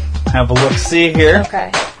ahead and have a look-see here. Okay.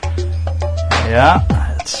 Yeah,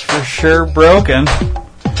 it's for sure broken.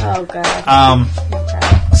 Oh, God. Okay.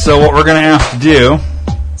 So what we're going to have to do,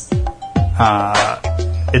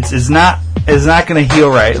 it's not going to heal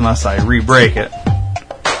right unless I re-break it.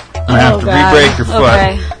 I'm going to have to re-break your foot.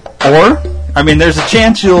 Okay. Or, there's a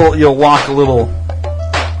chance you'll walk a little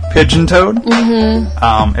pigeon-toed.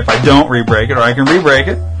 Mm-hmm. If I don't re-break it, or I can re-break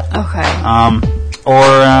it. Okay.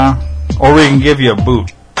 Or we can give you a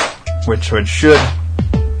boot, which should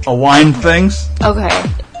align things. Okay.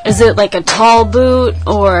 Is it like a tall boot,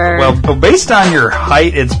 or? Well, based on your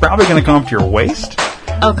height, it's probably going to come up to your waist.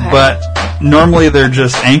 Okay. But normally they're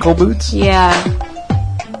just ankle boots. Yeah.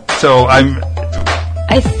 So I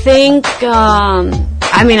think,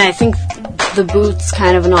 I think the boot's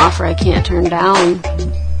kind of an offer I can't turn down.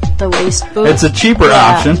 The waist boot. It's a cheaper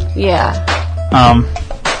option. Yeah. All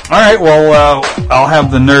right, well, I'll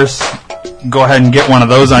have the nurse go ahead and get one of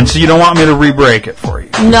those on. So you don't want me to re-break it for you?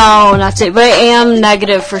 No, not to. But I am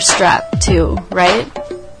negative for strep, too, right?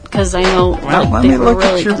 Because I know let they me were look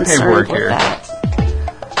really at your concerned paperwork with here. that.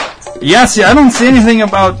 Yeah, see, I don't see anything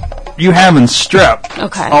about you having strep.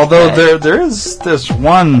 Okay. Although there is this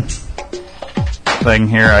one thing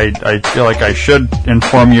here I feel like I should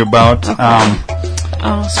inform you about.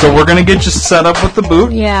 So we're going to get you set up with the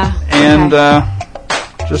boot. Yeah. And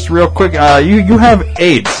just real quick, you have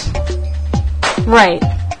AIDS. Right.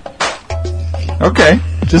 Okay.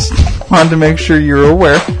 Just wanted to make sure you're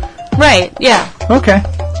aware. Right, yeah. Okay.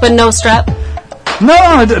 But no strep?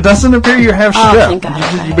 No, it doesn't appear you have strep. Thank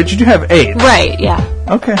God. Okay. But you do have AIDS. Right, yeah.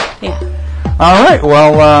 Okay. Yeah. All right.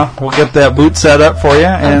 Well, we'll get that boot set up for you,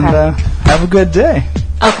 and have a good day.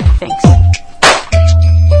 Okay, thanks.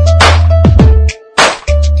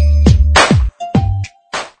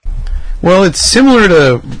 Well, it's similar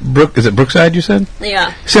to Is it Brookside? You said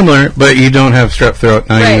Yeah. similar, but you don't have strep throat.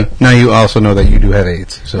 Now Right. you also know that you do have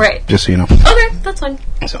AIDS. So Right. Just so you know. Okay, that's fine.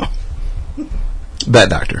 So that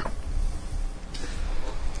doctor.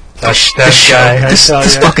 That guy.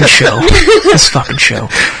 This fucking show. This fucking show.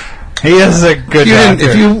 He is a good doctor.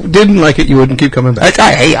 If you didn't like it, you wouldn't keep coming back.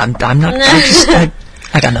 I'm not.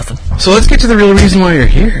 I got nothing. So let's get to the real reason why you're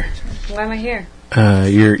here. Why am I here?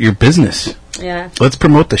 Your business. Yeah. Let's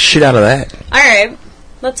promote the shit out of that. Alright.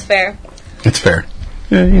 That's fair. It's fair.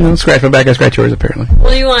 Yeah, scratch my back, I scratch yours, apparently.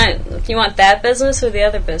 Well, you want that business or the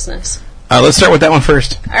other business? Let's start with that one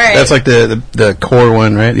first. Alright. That's like the core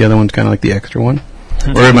one, right? The other one's kind of like the extra one.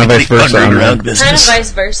 Or am I vice versa? Underground Kind of business.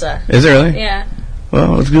 vice versa. Is it really? Yeah.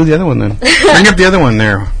 Well, let's do the other one then. Bring up the other one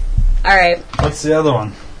there. Alright. What's the other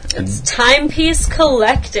one? It's Timepiece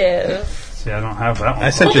Collective. See, I don't have that one. I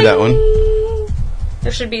sent you that one.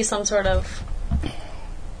 There should be some sort of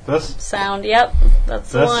This? sound. Yep.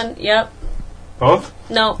 That's the This? one. Yep. Both?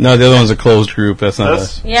 No. No, the other one's a closed group. That's not This?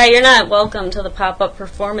 us. Yeah, you're not welcome to the pop-up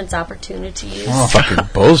performance opportunities. Oh, fucking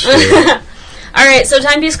bullshit. Alright, so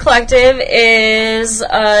Timepiece Collective is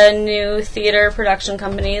a new theater production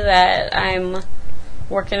company that I'm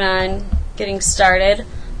working on getting started.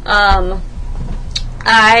 Like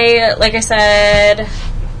I said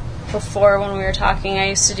before when we were talking, I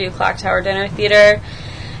used to do Clock Tower Dinner Theater.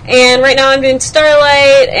 And right now I'm doing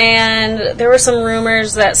Starlight, and there were some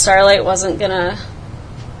rumors that Starlight wasn't going to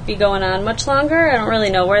be going on much longer. I don't really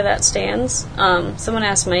know where that stands. Someone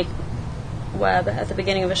asked Mike Webb at the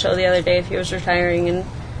beginning of a show the other day if he was retiring, and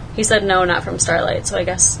he said no, not from Starlight, so I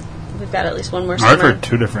guess we've got at least one more summer. I've heard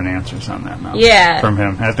two different answers on that now. Yeah. From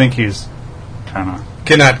him. I think he's kind of...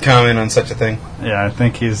 Cannot comment on such a thing. Yeah, I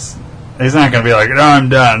think he's not going to be like, no, I'm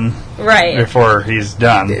done. Right. Before he's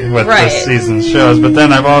done with Right. this season's shows. But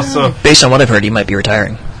then I've also... Based on what I've heard, he might be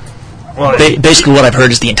retiring. Well, Basically, what I've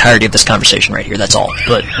heard is the entirety of this conversation right here. That's all.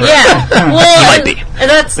 But Yeah. Well, He might be. And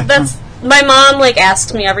that's my mom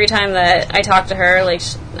asks me every time that I talk to her.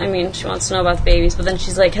 She wants to know about the babies, but then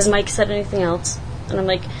she's like, "Has Mike said anything else?" And I'm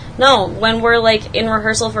like, "No." When we're in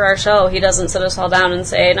rehearsal for our show, he doesn't sit us all down and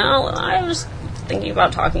say, "No, I was thinking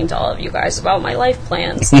about talking to all of you guys about my life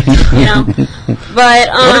plans." But what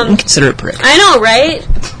an inconsiderate prick. I know, right?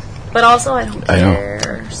 But also, I don't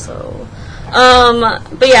care. So,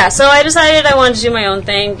 but yeah, so I decided I wanted to do my own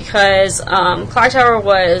thing because Clock Tower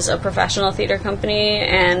was a professional theater company,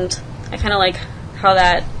 and I kind of like how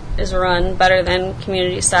that is run better than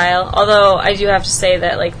community style. Although I do have to say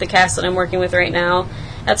that the cast that I'm working with right now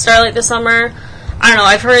at Starlight this summer, I don't know.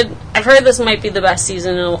 I've heard this might be the best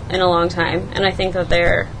season in a long time, and I think that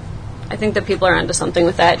people are onto something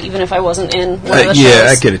with that, even if I wasn't in one of the shows. Yeah,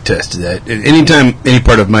 I could attest to that. Anytime any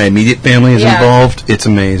part of my immediate family is involved, it's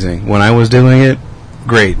amazing. When I was doing it,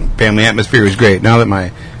 great. Family atmosphere was great. Now that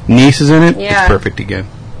my niece is in it, it's perfect again.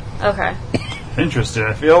 Okay. Interesting.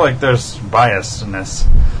 I feel like there's biasness.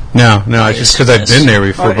 No, it's just because I've been there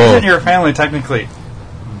before. Isn't your family technically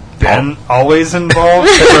been always involved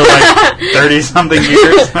for 30-something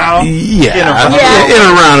years now? Yeah, in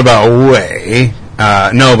a roundabout way.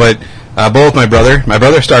 No, but both my brother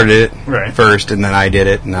started it first, and then I did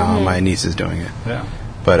it. Now my niece is doing it. Yeah,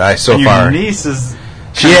 but your niece is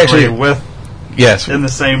she actually with in the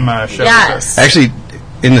same show. Yes, actually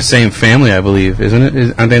in the same family, I believe, isn't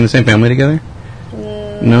it? Aren't they in the same family together?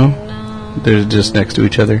 No, they're just next to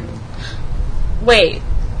each other. Wait,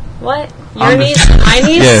 what? Your niece, my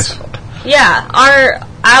niece? Yes. Yeah,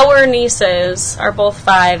 our nieces are both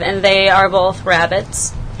 5, and they are both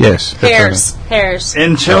rabbits. Yes. Hares.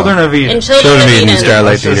 In Children of Eden. In Children of Eden.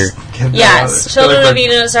 Starlight Theater. Yes, Children of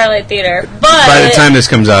Eden at Starlight Theater. But by the time this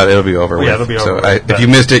comes out, it'll be over with. Yeah, it'll be over. If you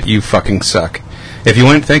missed it, you fucking suck. If you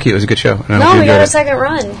went, thank you. It was a good show. And no, we got a second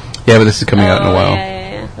run. Yeah, but this is coming out in a while.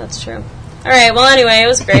 Yeah, that's true. All right, well, anyway, it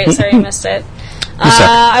was great. Sorry you missed it.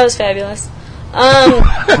 I was fabulous. Even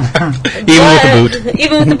with the boot.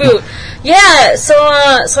 Even with the boot. Yeah, so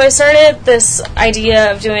I started this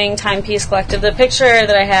idea of doing Timepiece Collective. The picture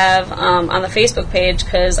that I have on the Facebook page,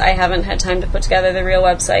 because I haven't had time to put together the real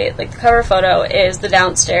website, like the cover photo is the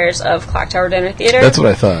downstairs of Clock Tower Dinner Theater. That's what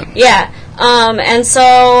I thought. Yeah. And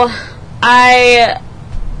so I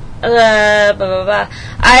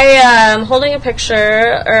am holding a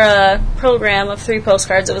picture or a program of 3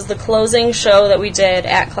 postcards. It was the closing show that we did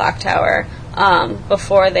at Clock Tower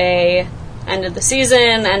before they ended the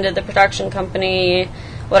season, ended the production company,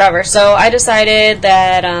 whatever. So I decided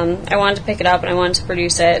that I wanted to pick it up and I wanted to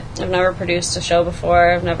produce it. I've never produced a show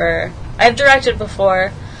before. I've directed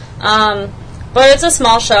before. But it's a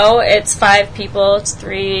small show. It's 5 people. It's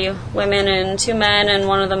 3 women and 2 men, and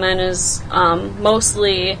one of the men is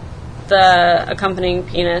mostly the accompanying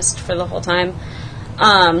pianist for the whole time.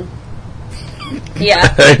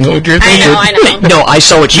 Yeah. I know what you're thinking. I know. No, I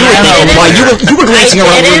saw what you were thinking. Why you were glancing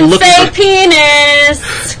around I didn't looking say for...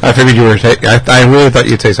 penis. I figured you were. I really thought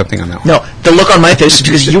you'd say something on that one. No, the look on my face is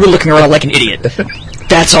because you were looking around like an idiot.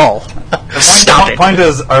 That's all. Stop The it. point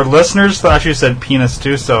is, our listeners thought you said penis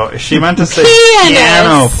too, so she meant to say Pianist.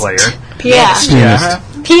 piano player. Yeah.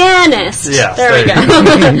 Pianist. Yeah, there we go.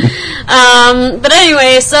 But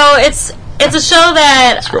anyway, so it's a show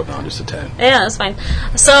that... Scroll down just a tad. Yeah, that's fine.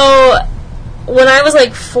 So, when I was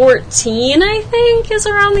like 14, I think, is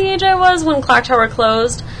around the age I was when Clock Tower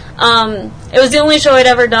closed. It was the only show I'd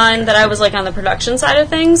ever done that I was like on the production side of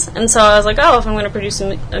things, and so I was like, oh, if I'm going to produce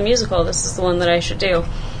a musical, this is the one that I should do.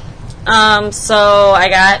 So I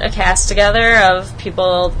got a cast together of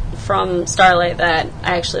people from Starlight that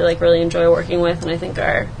I actually like really enjoy working with, and I think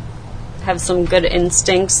have some good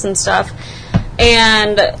instincts and stuff.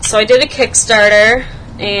 And so I did a Kickstarter,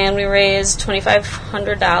 and we raised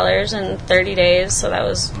 $2,500 in 30 days, so that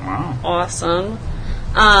was awesome.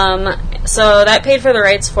 So that paid for the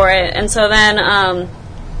rights for it, and so then, I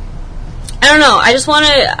don't know, I just want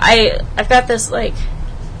to, I've got this, like,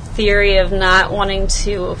 theory of not wanting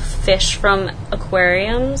to fish from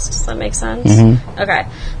aquariums. Does that make sense? Mm-hmm. Okay.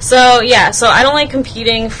 So, yeah, so I don't like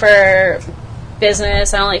competing for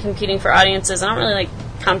business, I don't like competing for audiences, I don't really like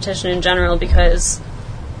competition in general because,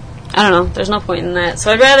 I don't know, there's no point in that.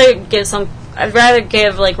 So I'd rather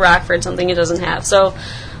give, like, Rockford something it doesn't have. So,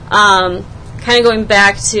 kind of going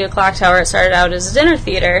back to Clock Tower, it started out as a dinner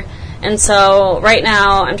theater, and so right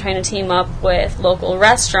now I'm trying to team up with local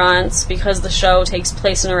restaurants because the show takes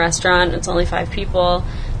place in a restaurant, it's only 5 people,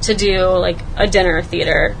 to do like a dinner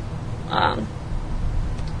theater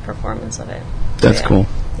performance of it. That's cool.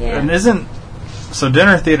 Yeah. And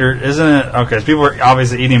dinner theater, isn't it, okay, people are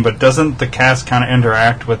obviously eating, but doesn't the cast kind of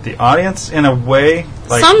interact with the audience in a way?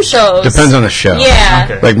 Like, some shows. Depends on the show. Yeah.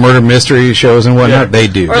 Okay. Like murder mystery shows and whatnot, they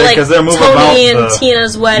do. Or like they're moving about Tony and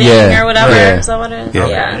Tina's wedding or whatever. Yeah. Is that what it is?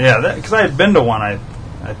 Yeah. Yeah, because I had been to one, I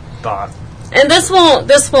thought. And this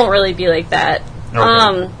won't really be like that.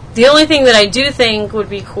 Okay. The only thing that I do think would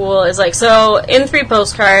be cool is like, so in 3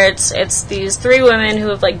 postcards, it's these 3 women who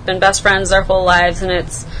have like been best friends their whole lives, and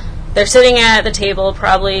they're sitting at the table,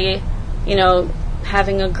 probably, you know,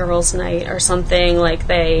 having a girls' night or something like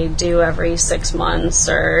they do every 6 months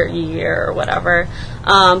or a year or whatever.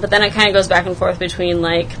 But then it kind of goes back and forth between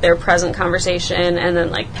like their present conversation and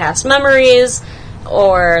then like past memories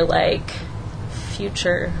or like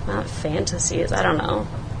future, not fantasies. I don't know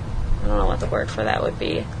what the word for that would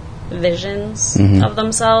be. Visions of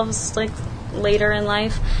themselves, like later in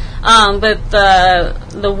life. But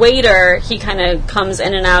the waiter, he kind of comes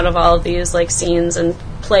in and out of all of these like scenes and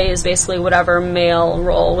plays basically whatever male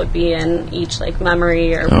role would be in each like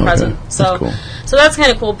memory or present. Okay. So that's cool. So that's kind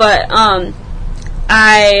of cool. But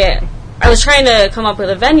I was trying to come up with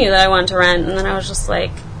a venue that I wanted to rent, and then I was just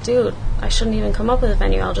like, dude, I shouldn't even come up with a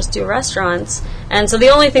venue. I'll just do restaurants. And so the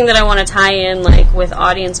only thing that I want to tie in like with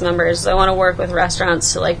audience members is I want to work with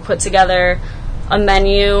restaurants to like put together a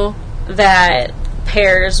menu that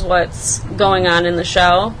pairs what's going on in the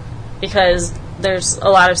show, because there's a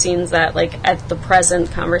lot of scenes that like at the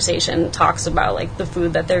present conversation talks about like the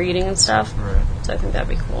food that they're eating and stuff. Right. So I think that'd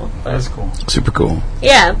be cool. But, That's cool. Super cool.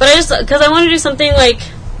 yeah, but I just, because I want to do something like,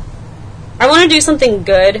 I want to do something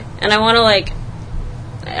good, and I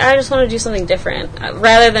just want to do something different,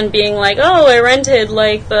 rather than being like, oh, I rented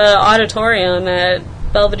like the auditorium at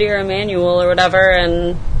Belvedere Emmanuel or whatever,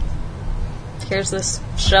 and here's this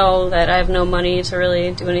show that I have no money to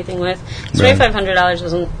really do anything with. $2,500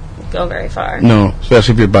 doesn't go very far. No,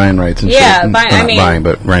 especially if you're buying rights and Yeah, shit. Not buying,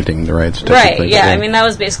 but renting the rights. Right, yeah, I mean, that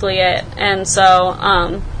was basically it. And so,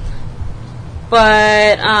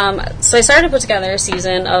 so I started to put together a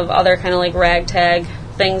season of other kind of like ragtag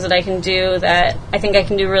things that I can do that I think I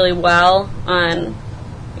can do really well on,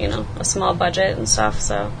 a small budget and stuff.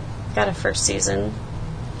 So, got a first season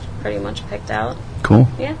pretty much picked out. Cool.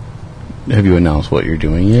 Yeah. Have you announced what you're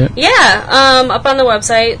doing yet? Yeah, up on the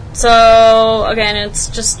website. So, again, it's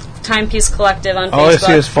just Timepiece Collective on Facebook. All I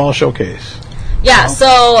see is Fall Showcase. Yeah,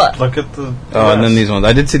 so... Look at the... Oh, and then these ones.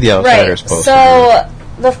 I did see the Outsiders post. So,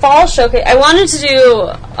 the Fall Showcase... I wanted to do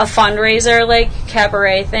a fundraiser,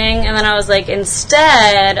 cabaret thing, and then I was like,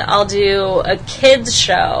 instead, I'll do a kids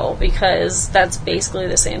show, because that's basically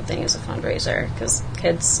the same thing as a fundraiser, because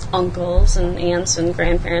kids, uncles, and aunts, and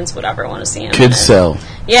grandparents, whatever, want to see them. Kids sell.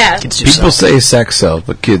 Yeah. People say sex sells,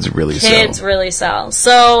 but kids really sell. Kids really sell.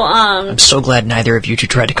 So, I'm so glad neither of you two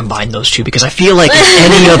tried to combine those two, because I feel like in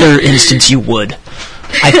any other instance you would.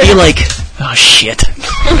 I feel like... Oh, shit.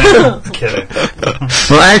 Kidding.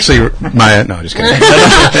 Well, actually, no, just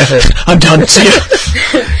kidding. I'm done. See ya.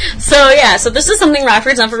 So this is something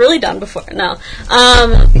Rockford's never really done before. No.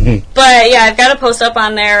 But, yeah, I've got a post up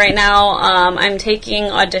on there right now. I'm taking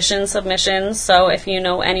audition submissions, so if you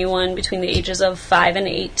know anyone between the ages of 5 and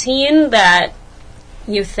 18 that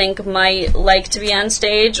you think might like to be on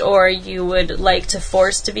stage, or you would like to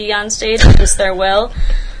force to be on stage against their will...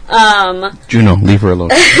 Juno, leave her alone.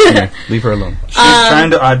 Leave her alone. She's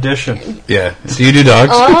trying to audition. Yeah. Do you do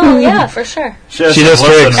dogs? Oh, yeah, for sure. She does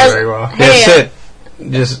tricks. very well. Hey, That's it.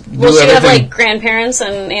 Just do will she have everything. grandparents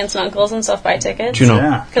and aunts and uncles and stuff buy tickets? Juno.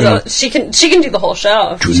 Yeah. Because she can do the whole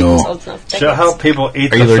show. If she Juno. sells enough tickets. She'll help people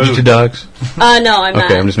eat Are the you allergic food. to dogs? No, I'm not.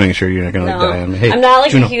 Okay, I'm just making sure you're not going to die on me. Hey, I'm not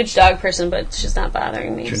Juno. a huge dog person, but she's not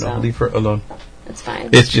bothering me, Juno, so leave her alone. it's fine.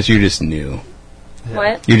 It's just, you're just new.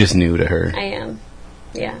 What? You're just new to her. I am.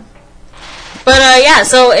 Yeah. But,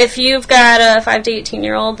 so if you've got a 5 to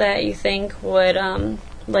 18-year-old that you think would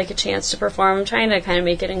like a chance to perform, I'm trying to kind of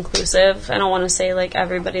make it inclusive. I don't want to say,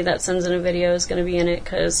 everybody that sends in a video is going to be in it,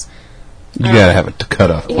 because... You gotta have it to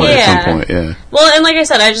cut off point at some point, yeah. Well, and like I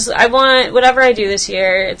said, I want, whatever I do this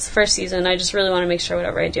year, it's the first season, I just really want to make sure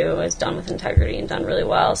whatever I do is done with integrity and done really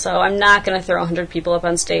well. So I'm not going to throw 100 people up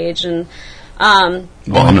on stage and... well,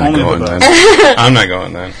 I'm not going then. I'm not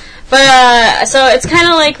going then. But, so it's kind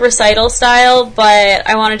of like recital style, but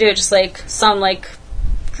I want to do it just some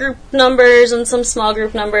group numbers and some small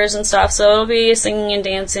group numbers and stuff. So it'll be singing and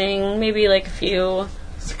dancing, maybe a few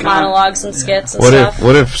monologues and skits and stuff.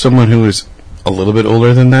 What if someone who is a little bit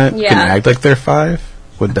older than that Yeah. can act like they're 5?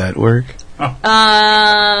 Would that work?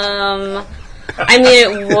 I mean,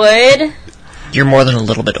 it would. You're more than a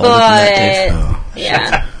little bit older than that, Dave. Oh.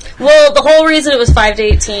 Yeah. Well, the whole reason it was 5 to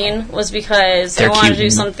 18 was because They're I wanted cute. to do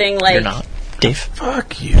something You're not, Dave.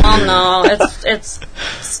 Fuck you. Oh no, it's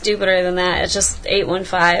stupider than that. It's just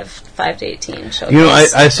 815 5 to 18 showcase. You know,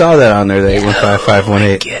 I saw that on there, the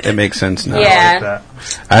 815-518. get It makes sense now. Yeah. I like that.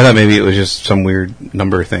 I thought maybe it was just some weird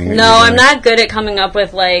number thing. No, I'm not good at coming up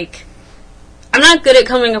with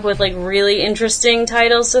really interesting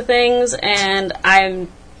titles to things, and I'm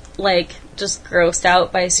just grossed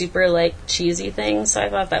out by super cheesy things. So I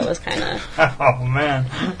thought that was kind of Oh, man.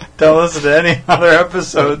 Don't listen to any other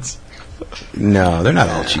episodes. No, they're not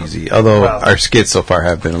all cheesy. Although Well, our skits so far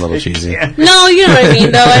have been a little cheesy. no, you know what I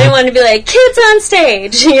mean. Though I didn't want to be like kids on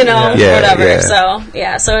stage, Yeah, whatever. yeah. So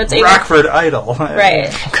yeah, so it's Rockford Idol. right.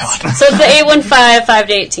 Oh, God. So it's the 815 5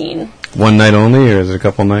 to 18. One night only, or is it a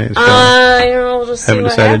couple nights? I don't know. We'll just see Haven't what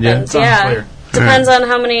decided yet? happens. Sounds Yeah, clear. depends on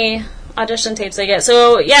how many audition tapes I get.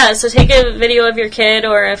 So yeah, so take a video of your kid,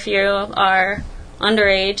 or if you are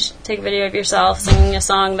underage, take a video of yourself singing a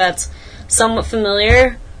song that's somewhat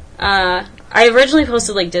familiar. I originally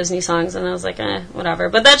posted Disney songs, and I was like, whatever.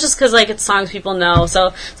 But that's just because it's songs people know,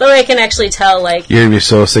 so I can actually tell You're gonna be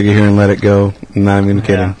so sick of hearing "Let It Go." I'm not even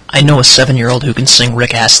kidding. I know a 7-year-old who can sing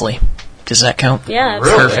Rick Astley. Does that count? yeah,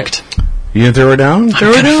 Really? absolutely. Perfect. You gonna throw her down?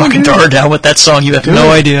 I'm gonna fucking throw her down with that song. You have no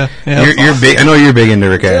idea. Yeah. You're big. I know you're big into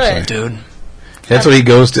Rick Do it. Astley. Dude. That's what he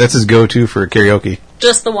goes to. That's his go-to for karaoke.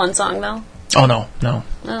 Just the one song though. Oh, no.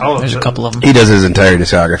 Oh, There's a couple of them. He does his entire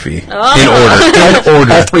discography Oh. in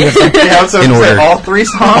order. Yeah, so In is it order. all 3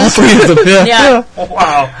 songs? of them, Yeah.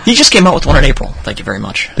 Wow. He just came out with one in April. Thank you very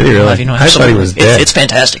much. Did he really? Glad you know, I thought he was absolutely. dead. It's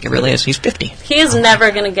fantastic. It really is. He's 50. He is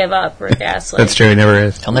never gonna give up, Rick Astley. That's true. He never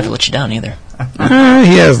is. He'll never let you down either.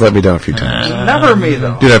 He has let me down a few times. Never me,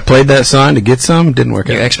 though. Dude, I played that song to get some. Didn't work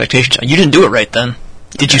Your out. expectations. You didn't do it right then.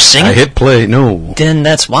 Did you sing I it? hit play. No, Then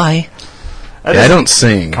that's why. I don't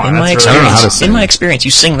sing. Come on, In my that's I don't know how to experience, sing. in my experience,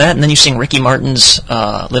 you sing that, and then you sing Ricky Martin's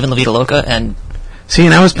 "Livin' La Vida Loca," and See,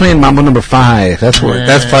 and I was playing Mambo number 5. That's what.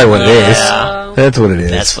 That's probably what it is. Yeah. That's what it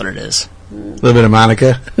is. that's what it is. A little bit of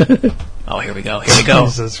Monica. Oh, here we go. Here we go.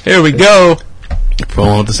 Jesus. Here we go.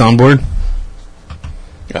 Pulling with the soundboard.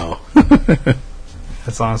 Oh.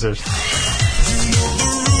 As long as there's...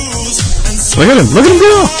 Look at him go.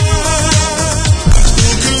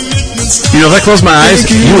 You know, if I close my eyes,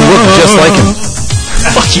 you would look just like him.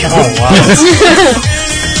 Fuck you. Oh, wow.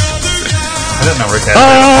 I didn't know Rick had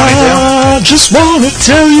that I just want to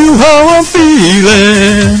tell you how I'm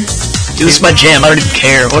feeling. Dude, this is my jam. I don't even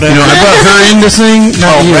care. Whatever. You know, I brought her in to sing.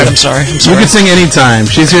 Oh, you. right. I'm sorry. You can sing anytime.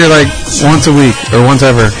 She's here like once a week or once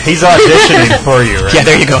ever. He's auditioning for you, right? Yeah,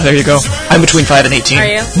 there you go. I'm between 5 and 18. Are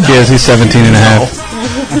you? Yes, he's 17 and a half.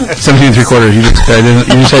 17 and 3/4. You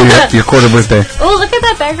just had your quarter birthday. Oh, look at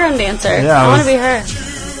that background dancer. Yeah, I want to be her.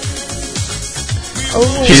 Oh.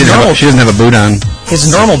 She doesn't have a boot on. His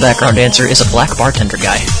normal background dancer is a black bartender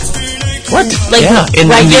guy. What? Like Yeah, in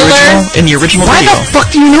the original Why video. the fuck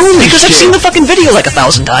do you know this Because I've shit? seen the fucking video like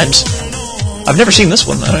 1,000 times. I've never seen this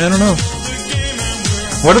one. I don't know.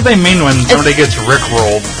 What do they mean when somebody gets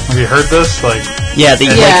rickrolled? Have you heard this? Like, Yeah,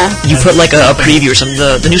 Yeah. Like, you put like a preview or something.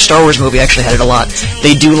 The new Star Wars movie actually had it a lot.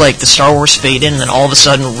 They do like the Star Wars fade in, and then all of a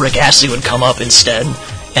sudden Rick Astley would come up instead.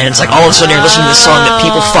 And it's like all of a sudden you're listening to this song that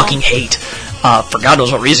people fucking hate. For God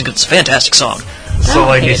knows what reason, because it's a fantastic song. so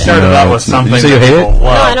like you hate it. started out with something So you that hate people it? love. No,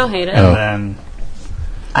 I don't hate it. And then,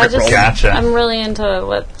 I just, Gotcha. I'm really into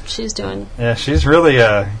what she's doing. yeah, she's really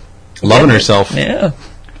Loving herself. Yeah.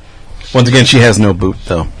 Once again, she has no boot,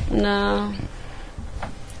 though. No.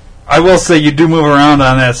 I will say you do move around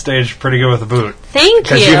on that stage pretty good with a boot. Thank you.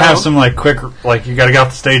 Because you have some like quick, like you got to get off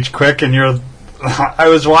the stage quick, and you're. I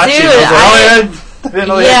was watching. Dude, I was like, I didn't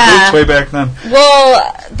know they had boots way back then.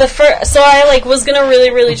 Well, so I like was gonna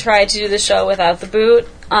really try to do the show without the boot,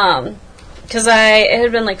 because it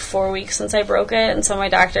had been like 4 weeks since I broke it, and so my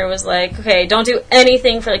doctor was like, okay, don't do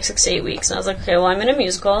anything for like 6 to 8 weeks, and I was like, okay, well I'm in a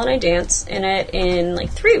musical and I dance in it in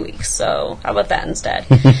like 3 weeks, so how about that instead?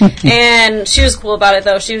 And she was cool about it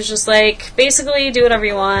though. She was just like, basically do whatever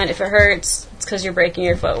you want. If it hurts, it's because you're breaking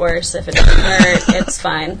your foot worse. If it doesn't hurt, it's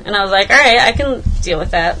fine. And I was like, all right, I can deal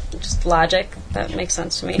with that. Just logic. That makes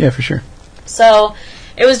sense to me. Yeah, for sure. So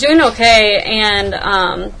it was doing okay,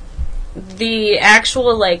 and the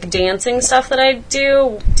actual like dancing stuff that I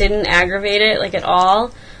do didn't aggravate it like at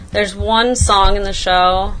all. There's one song in the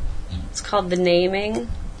show. It's called "The Naming,"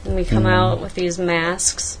 and we come out with these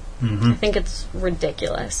masks. I think it's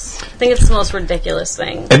ridiculous. I think it's the most ridiculous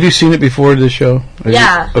thing. Have you seen it before the show?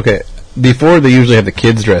 Yeah. Okay. Before, they usually have the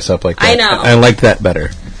kids dress up like that. I know. I liked that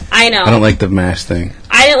better. I know. I don't like the mask thing.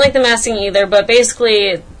 I didn't like the masking either, but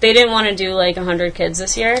basically they didn't want to do like 100 kids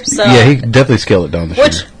this year. So Yeah, he definitely scaled it down this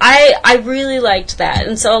which year. I really liked that,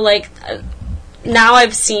 and so like now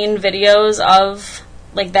I've seen videos of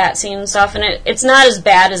like that scene and stuff, and it's not as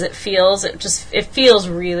bad as it feels. It feels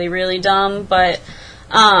really dumb, but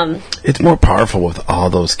It's more powerful with all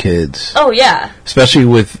those kids. oh yeah, Especially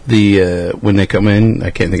with the, when they come in,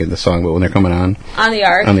 I can't think of the song, but when they're coming on on the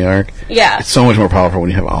arc, the arc, yeah, it's so much more powerful when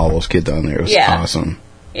you have all those kids on there. It was Yeah. awesome.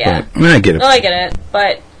 yeah. But, I mean, I get it. No, I get it,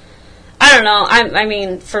 but I don't know. I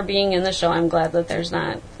mean, for being in the show, I'm glad that there's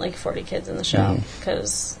not like 40 kids in the show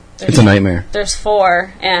because It's a nightmare. There's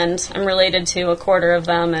 4, and I'm related to a quarter of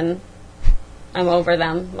them, and I'm over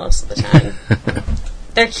them most of the time.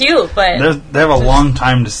 They're cute, but They have a long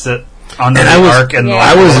time to sit under And the I was- arc. And Yeah.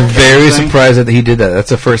 I was very thing. surprised that he did that. That's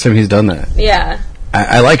the first time he's done that. yeah.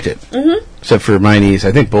 I liked it. Mm-hmm. Except for my niece.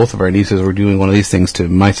 I think both of our nieces were doing one of these things to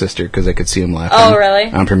my sister because I could see them laughing. Oh, really?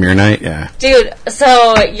 On premiere night, yeah. Dude,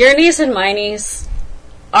 so your niece and my niece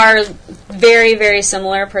are very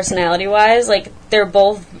similar personality-wise. Like, they're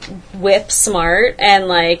both whip smart and,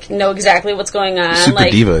 like, know exactly what's going on. Super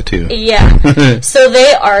like, diva, too. Yeah. So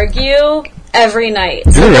they argue every night.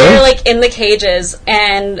 So Really? they're, like, in the cages,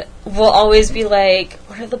 and we'll always be like,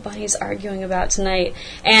 what are the bunnies arguing about tonight?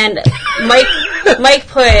 And Mike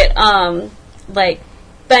put, like,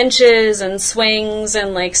 benches and swings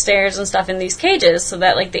and, like, stairs and stuff in these cages so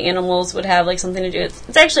that, like, the animals would have, like, something to do.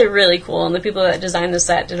 It's actually really cool, and the people that designed the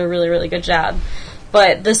set did a really good job.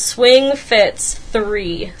 But the swing fits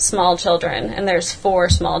 3 small children, and there's 4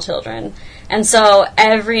 small children. And so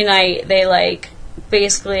every night they, like,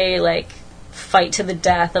 basically, like, fight to the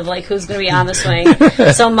death of, like, who's going to be on the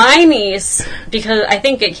swing. So my niece, because I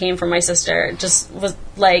think it came from my sister, just was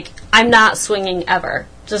like, I'm not swinging ever.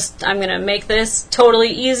 Just, I'm going to make this totally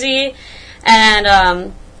easy.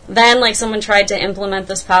 And then, like, someone tried to implement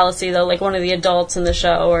this policy, though, like, one of the adults in the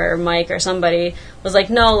show, or Mike or somebody, was like,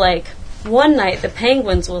 no, like, one night the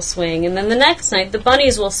penguins will swing, and then the next night the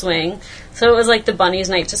bunnies will swing. So it was like the bunnies'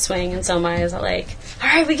 night to swing, and so Maya's like, all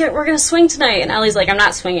right, we're going to swing tonight. And Ellie's like, I'm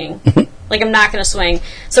not swinging. Like, I'm not going to swing.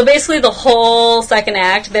 So basically the whole second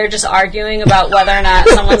act, they're just arguing about whether or not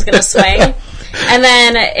someone's going to swing. And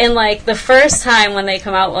then in like the first time when they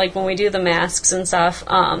come out, like when we do the masks and stuff,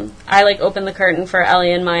 I like open the curtain for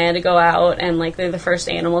Ellie and Maya to go out, and like they're the first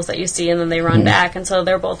animals that you see, and then they run back, and so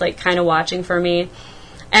they're both like kind of watching for me.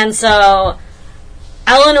 And so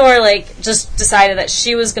Eleanor like just decided that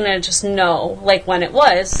she was gonna just know like when it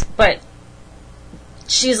was, but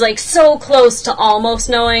she's like so close to almost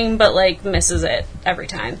knowing, but like misses it every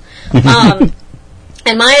time.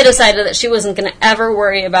 And Maya decided that she wasn't going to ever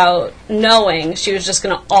worry about knowing. She was just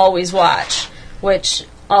going to always watch, which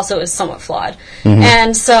also is somewhat flawed.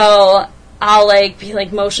 And so I'll like be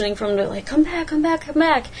like motioning for him to like come back, come back, come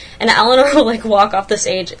back. And Eleanor will like walk off the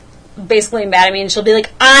stage basically mad at me, and she'll be like,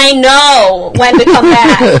 I know when to come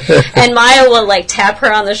back. And Maya will like tap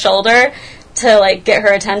her on the shoulder to like get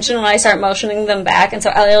her attention when I start motioning them back, and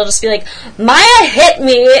so Ellie will just be like, Maya hit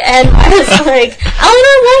me, and Maya's like,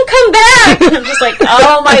 Eleanor won't come back, and I'm just like,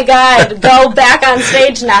 oh my god, go back on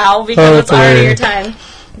stage now because it's already your time.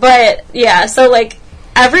 But yeah, so like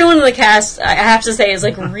everyone in the cast, I have to say, is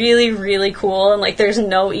like really, really cool, and like there's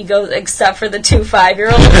no egos except for the 2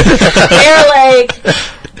 5-year-olds. They're like,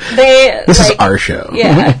 this is our show.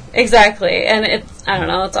 Yeah, exactly, and it's, I don't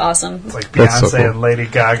know, it's awesome. It's like Beyonce and Lady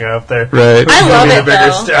Gaga up there. Right. I love it,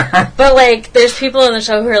 though. But, like, there's people in the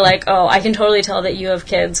show who are like, oh, I can totally tell that you have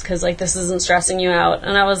kids because, like, this isn't stressing you out.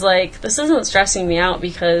 And I was like, this isn't stressing me out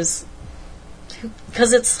because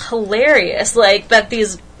it's hilarious, like, that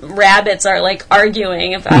these rabbits are, like,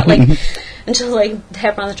 arguing about, like... And she'll, like,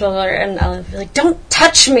 tap her on the shoulder, and Ellie will be like, don't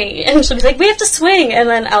touch me! And she'll be like, we have to swing! And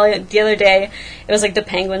then Ellie, the other day, it was, like, the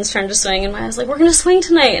penguins' turn to swing, and I was like, we're gonna swing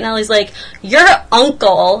tonight! And Ellie's like, your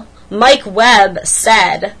uncle, Mike Webb,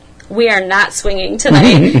 said we are not swinging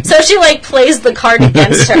tonight. So she, like, plays the card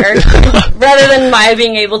against her, rather than Maya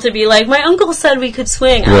being able to be like, my uncle said we could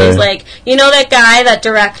swing. Right. Ellie's like, you know that guy, that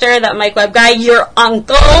director, that Mike Webb guy, your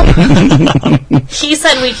uncle? He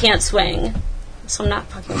said we can't swing. So I'm not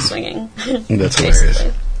fucking swinging. That's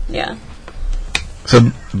hilarious. Yeah. So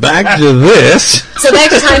back to this. So back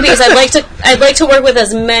to Timepiece. I'd like to work with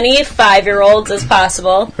as many 5-year-olds as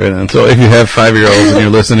possible. Right on. So if you have 5-year-olds and you're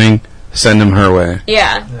listening, send them her way.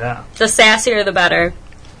 Yeah. The sassier, the better.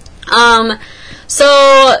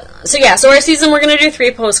 So our season, we're gonna do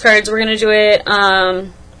 3 postcards. We're gonna do it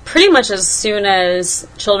pretty much as soon as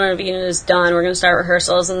Children of Eden is done. We're gonna start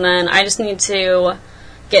rehearsals, and then I just need to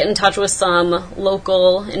get in touch with some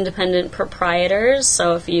local independent proprietors.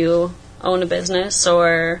 So if you own a business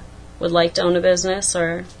or would like to own a business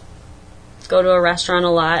or go to a restaurant a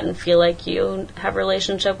lot and feel like you have a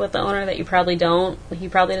relationship with the owner that you probably don't, he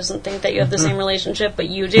probably doesn't think that you have the same relationship, but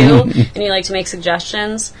you do, and you like to make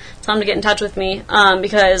suggestions, tell him to get in touch with me,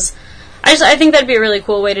 because I think that'd be a really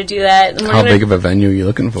cool way to do that. How big of a venue are you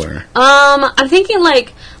looking for? I'm thinking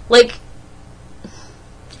like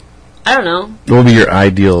I don't know. What would be your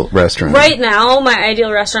ideal restaurant? Right now, my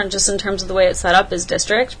ideal restaurant, just in terms of the way it's set up, is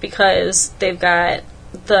District, because they've got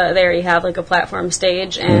they already have like a platform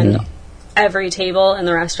stage, and every table in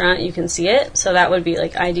the restaurant you can see it. So that would be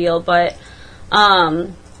like ideal. But I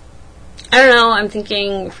don't know. I'm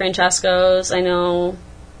thinking Francesco's. I know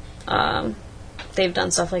they've done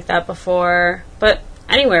stuff like that before, but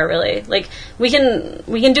anywhere really. Like we can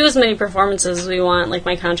do as many performances as we want. Like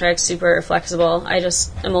my contract's super flexible. I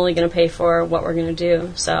just am only going to pay for what we're going to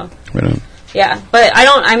do. So yeah, but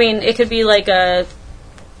I mean, it could be like a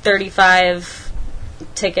 35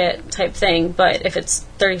 ticket type thing. But if it's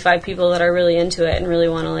 35 people that are really into it and really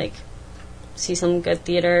want to like see some good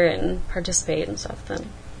theater and participate and stuff, then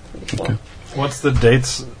it'd be cool. Okay. What's the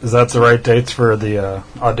dates? Is that the right dates for the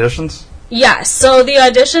auditions? Yeah, so the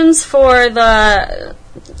auditions for the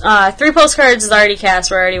 3 postcards is already cast.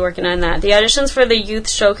 We're already working on that. The auditions for the youth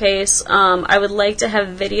showcase, I would like to have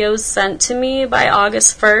videos sent to me by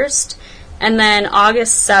August 1st, and then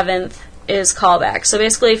August 7th is callback. So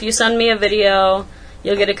basically, if you send me a video,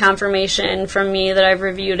 you'll get a confirmation from me that I've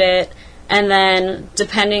reviewed it, and then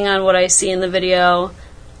depending on what I see in the video,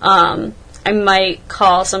 I might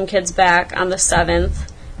call some kids back on the 7th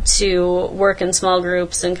to work in small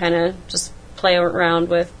groups and kind of just play around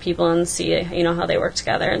with people and see, you know, how they work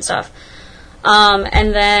together and stuff.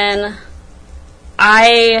 And then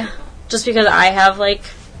just because I have, like,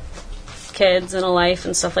 kids and a life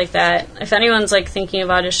and stuff like that, if anyone's, like, thinking of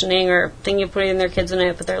auditioning or thinking of putting their kids in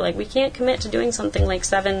it, but they're like, we can't commit to doing something, like,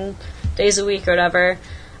 7 days a week or whatever,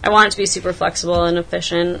 I want it to be super flexible and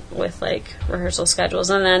efficient with, like, rehearsal schedules.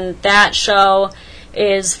 And then that show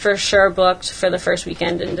is for sure booked for the first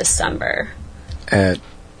weekend in December. At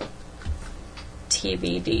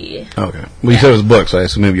TBD. Okay. Well, you said it was booked, so I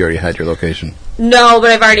assume maybe you already had your location. No, but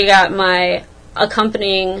I've already got my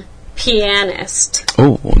accompanying pianist.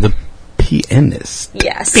 Oh, the Pianist.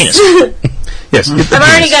 Yes. Penis. Yes. I've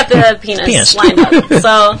already got the penis lined up.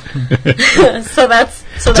 So that's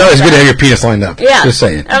It's always good to have your penis lined up. Yeah. Just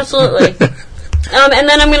saying. Absolutely. And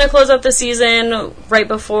then I'm going to close out the season right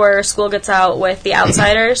before school gets out with The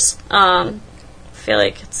Outsiders. I feel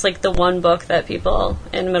like it's like the one book that people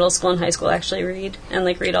in middle school and high school actually read and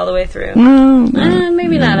like read all the way through.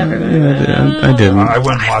 Maybe not everybody. I didn't. I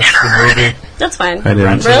wouldn't watch the movie. That's fine. I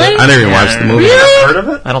didn't. Really? I never even watched the movie. Really? Heard of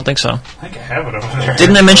it? I don't think so. I think I have it over there.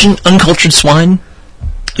 Didn't I mention Uncultured Swine?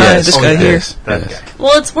 Yes. This guy here. Yes. That Yes. guy.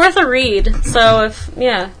 Well, it's worth a read. So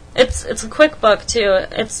it's a quick book too.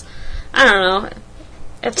 It's I don't know.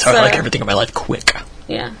 It's Sorry, I like everything in my life quick.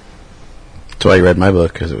 yeah. That's why I read my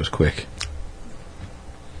book, because it was quick.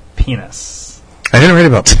 Penis. I didn't read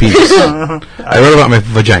about penis. I wrote about my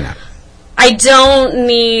vagina. I don't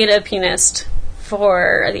need a penis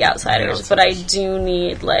for The Outsiders, but I do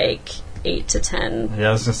need like 8 to 10 Yeah,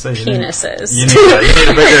 I was going to say. penises.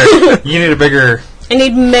 You need a bigger I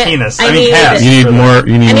need penis. I I mean, need cats. You need more.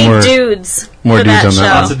 You I need need more. dudes. more for dudes that on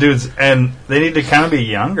that. show. lots of dudes, and they need to kind of be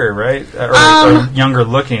younger, right? Or younger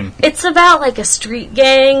looking. It's about like a street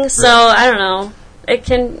gang, so I don't know. It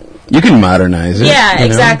can. You can modernize it. Yeah, you know?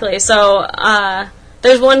 exactly. So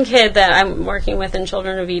there's one kid that I'm working with in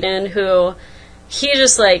Children of Eden who he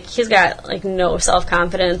just like he's got like no self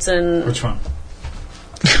confidence and Which one?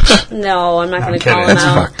 no, I'm not I'm going to call kidding. him That's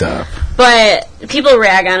out. fucked up. But people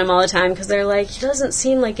rag on him all the time because they're like, he doesn't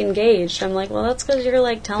seem like engaged. I'm like, well, that's because you're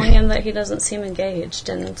like telling him that he doesn't seem engaged,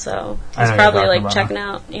 and so I he's know probably you're like talking checking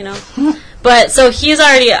out, you know. But so he's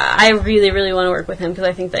already. I really, really want to work with him because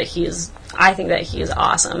I think that he's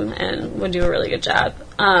awesome and would do a really good job.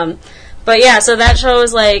 But yeah, so that show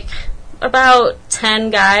is like about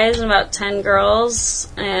 10 guys and about 10 girls,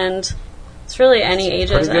 and it's really any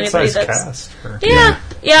ages. Pretty good Anybody sized that's cast. yeah.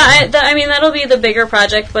 I mean, that'll be the bigger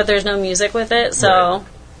project, but there's no music with it, so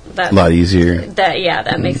that A lot easier.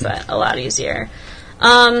 that makes that a lot easier.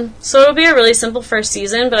 So it'll be a really simple first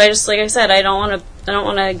season, but I just like I said, I don't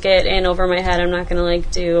want to get in over my head. I'm not going to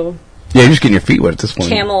like do Yeah, you're just getting your feet wet at this point.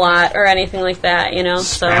 Camelot or anything like that, you know.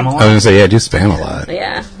 So I was gonna say, yeah, just spam a lot.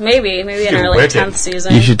 yeah, maybe in Do our like Wicked. 10th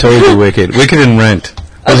season. You should totally do Wicked. Wicked and Rent.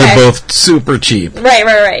 Those Okay. are both super cheap.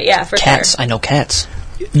 Right, yeah, for Cats. sure. I know cats.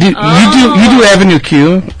 You do Avenue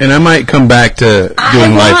Q, and I might come back to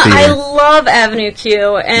doing live I theater. love Avenue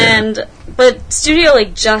Q, and but Studio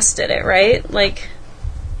like just did it, right? Like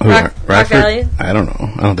Who, Rock Rockford? Valley? I don't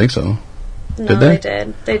know. I don't think so. no, Did they? they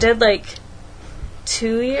did. They did like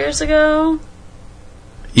 2 years ago.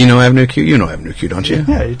 You know Avenue Q? You know Avenue Q, don't you?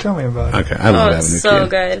 Yeah, you told me about it. Okay, I love Oh, Avenue it's so Q.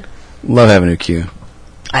 good. Love Avenue Q.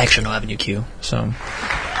 I actually know Avenue Q, so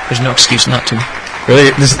there's no excuse not to. Really?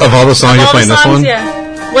 Of all the songs, you're All the playing this songs, one?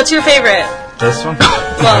 yeah. What's your favorite? This one?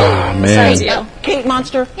 Well, man. besides you. Kate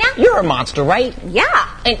Monster? Yeah. You're a monster, right? Yeah.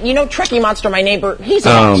 And you know Tricky Monster, my neighbor, he's a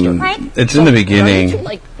monster. Right. It's in the Are you two, beginning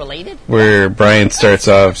like, related? where Brian starts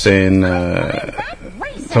off saying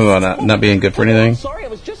something about not being good for anything. Sorry, I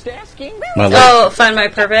was just asking. My life. Oh, Find My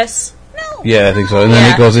Purpose. Yeah, I think so. And then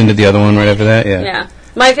Yeah. it goes into the other one right after that. Yeah. Yeah.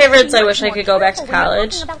 My favorite's I Wish I Could Go Back to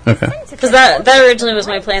College. Okay. Because that originally was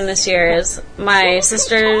my plan this year. Is my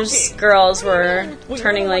sister's girls were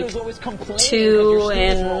turning like 2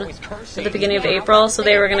 at the beginning of April, so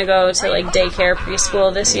they were going to go to like daycare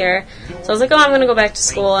preschool this year. So I was like, oh, I'm going to go back to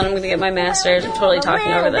school and I'm going to get my master's. I'm totally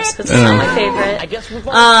talking over this because it's not my favorite.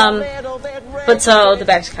 But so the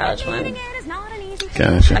Back to College one,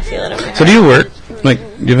 Gotcha. I feel it in my heart. So do you work? Like,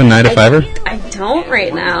 do you have a 9 to 5er? I don't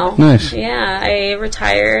right now. Nice. Yeah, I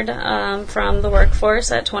retired from the workforce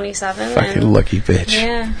at 27. Fucking and lucky bitch.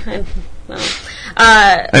 yeah, and, well,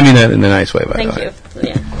 I mean that in a nice way, by thank the way. you.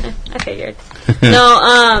 Yeah, I figured. No,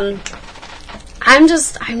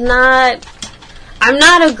 I'm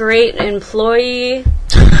not a great employee.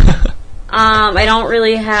 I don't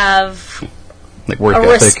really have Like work a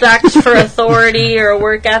ethic. respect for authority or a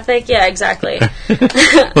work ethic. Yeah, exactly.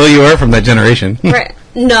 Well, you are from that generation. Right.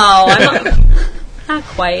 No, I'm not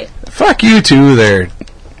quite. Fuck you too, there,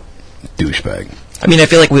 douchebag. I mean, I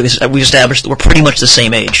feel like we established that we're pretty much the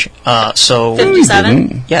same age. So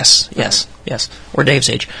 57? yes, we're Dave's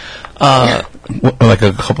age. Like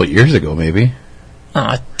a couple of years ago, maybe.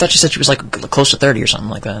 I thought you said she was like close to 30 or something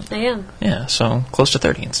like that. I am. Yeah, so close to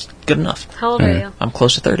 30. It's good enough. How old are you? I'm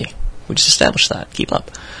close to 30. We just established that. Keep up.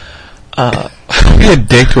 Be a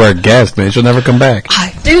dick to our guest, man. She'll never come back.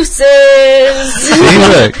 Deuces! See,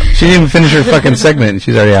 look, she didn't even finish her fucking segment, and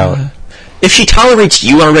she's already out. If she tolerates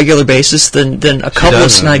you on a regular basis, then a couple of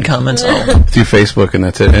doesn't. snide comments. Through Facebook, and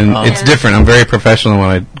that's it. And it's Yeah. different. I'm very professional when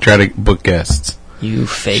I try to book guests. You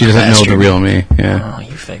fake She doesn't bastard. know the real me. Yeah. Oh,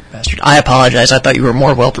 you fake bastard. I apologize. I thought you were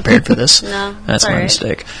more well prepared for this. No, That's my alright.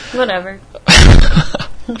 mistake. Whatever.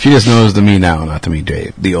 She just knows the me now, not the me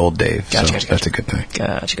Dave. The old Dave. Gotcha, so gotcha, that's a good thing.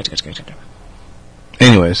 Gotcha.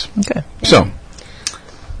 Anyways. Okay. So.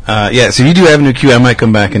 So you do Avenue Q. I might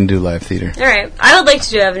come back and do live theater. All right. I would like to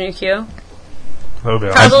do Avenue Q. Oh,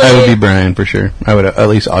 yeah. Probably- I would be Brian for sure. I would at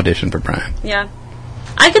least audition for Brian. Yeah.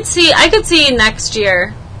 I could see next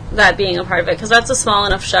year that being a part of it because that's a small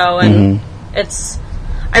enough show and it's.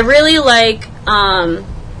 I really like. I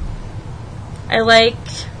like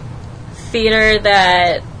theater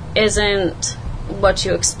that isn't what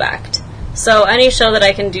you expect. So any show that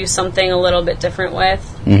I can do something a little bit different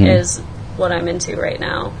with is what I'm into right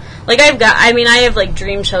now. Like I have like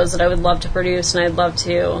dream shows that I would love to produce and I'd love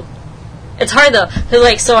to. It's hard though.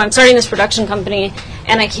 'Cause, so I'm starting this production company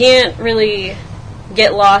and I can't really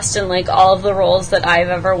get lost in like all of the roles that I've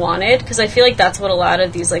ever wanted because I feel like that's what a lot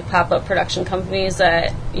of these like pop-up production companies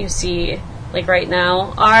that you see like right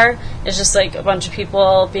now are. It's just like a bunch of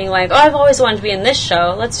people being like, oh, I've always wanted to be in this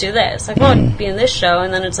show, let's do this. I want to be in this show,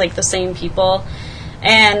 and then it's like the same people.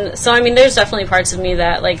 And so I mean there's definitely parts of me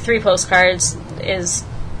that like 3 Postcards is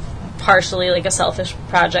partially like a selfish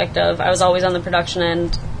project of I was always on the production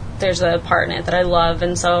end, there's a part in it that I love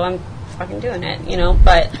and so I'm fucking doing it,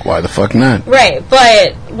 but Why the fuck not? right,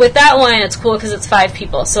 but with that one it's cool because it's 5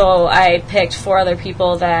 people, so I picked 4 other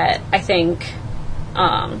people that I think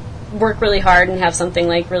work really hard and have something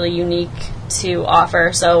like really unique to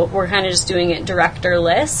offer. So we're kind of just doing it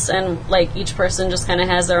directorless, and like each person just kind of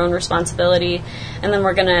has their own responsibility, and then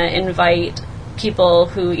we're gonna invite people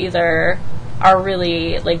who either are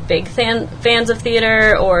really like big fans of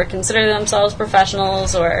theater or consider themselves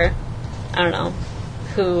professionals, or I don't know,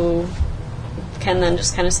 who can then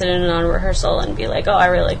just kind of sit in on rehearsal and be like, oh, I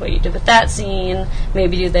really like what you did with that scene,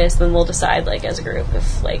 maybe do this, then we'll decide like as a group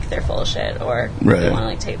if like they're full of shit or if we want to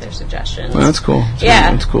like take their suggestions. Well, that's cool.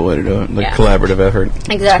 That's a cool way to do it. Like collaborative effort.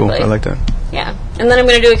 Exactly. Cool. I like that. Yeah. And then I'm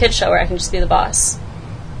going to do a kids show where I can just be the boss.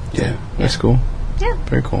 Yeah, that's cool. Yeah.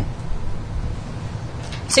 Very cool.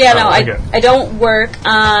 So yeah, no, I don't work.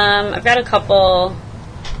 I've got a couple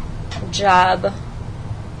job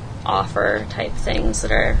offer type things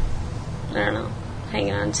that are, I don't know,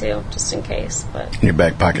 hanging on to just in case. But in your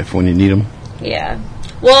back pocket for when you need them. Yeah.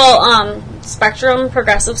 Well, Spectrum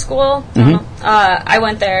Progressive School. I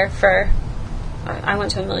went there for. I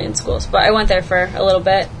went to a million schools, but I went there for a little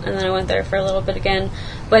bit, and then I went there for a little bit again.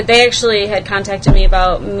 But they actually had contacted me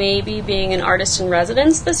about maybe being an artist in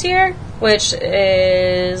residence this year, which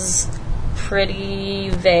is pretty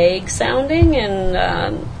vague sounding,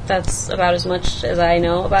 and that's about as much as I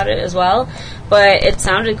know about it as well. But it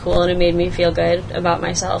sounded cool, and it made me feel good about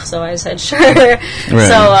myself, so I said sure. Right. So,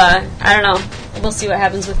 I don't know. We'll see what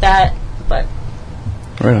happens with that, but...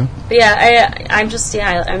 Right on. But yeah,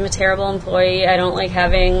 I'm a terrible employee. I don't like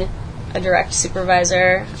having a direct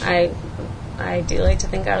supervisor. I do like to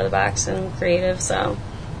think out of the box, and I'm creative, so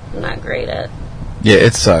I'm not great at... Yeah,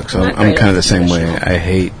 it sucks. I'm kind of the same way. professional. I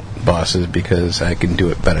hate bosses because I can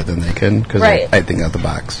do it better than they can, because Right. I think out of the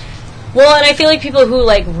box. Well, and I feel like people who,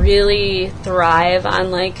 like, really thrive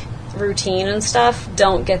on, like, routine and stuff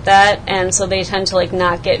don't get that, and so they tend to, like,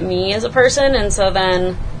 not get me as a person, and so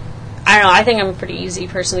then... I don't know, I think I'm a pretty easy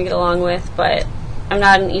person to get along with, but I'm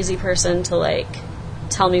not an easy person to, like,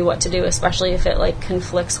 tell me what to do, especially if it, like,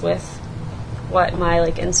 conflicts with what my,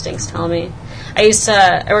 like, instincts tell me. I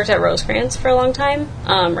worked at Rosecrans for a long time,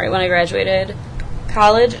 right when I graduated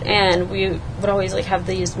college, and we would always, like, have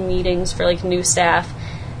these meetings for, like, new staff,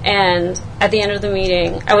 and at the end of the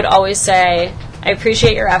meeting, I would always say, I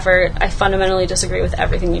appreciate your effort. I fundamentally disagree with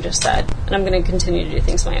everything you just said, and I'm going to continue to do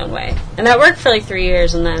things my own way. And that worked for like 3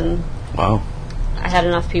 years, and then I had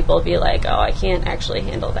enough people be like, oh, I can't actually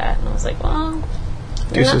handle that. And I was like, well,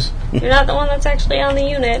 you're not the one that's actually on the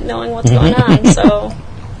unit knowing what's going on, so,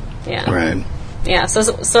 yeah. Right. Yeah,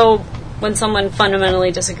 so when someone fundamentally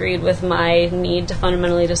disagreed with my need to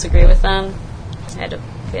fundamentally disagree with them, we had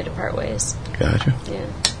to part ways. Gotcha. Yeah.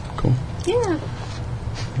 Cool. Yeah.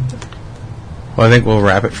 Well, I think we'll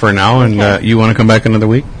wrap it for now, and you want to come back another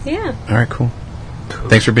week? Yeah. All right, cool.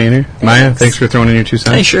 Thanks for being here. Maya, thanks for throwing in your 2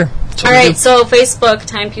 cents. Hey, sure. All right, so Facebook,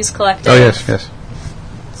 Timepiece Collective. Oh, yes.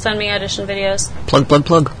 Send me audition videos.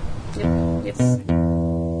 Plug. Yep.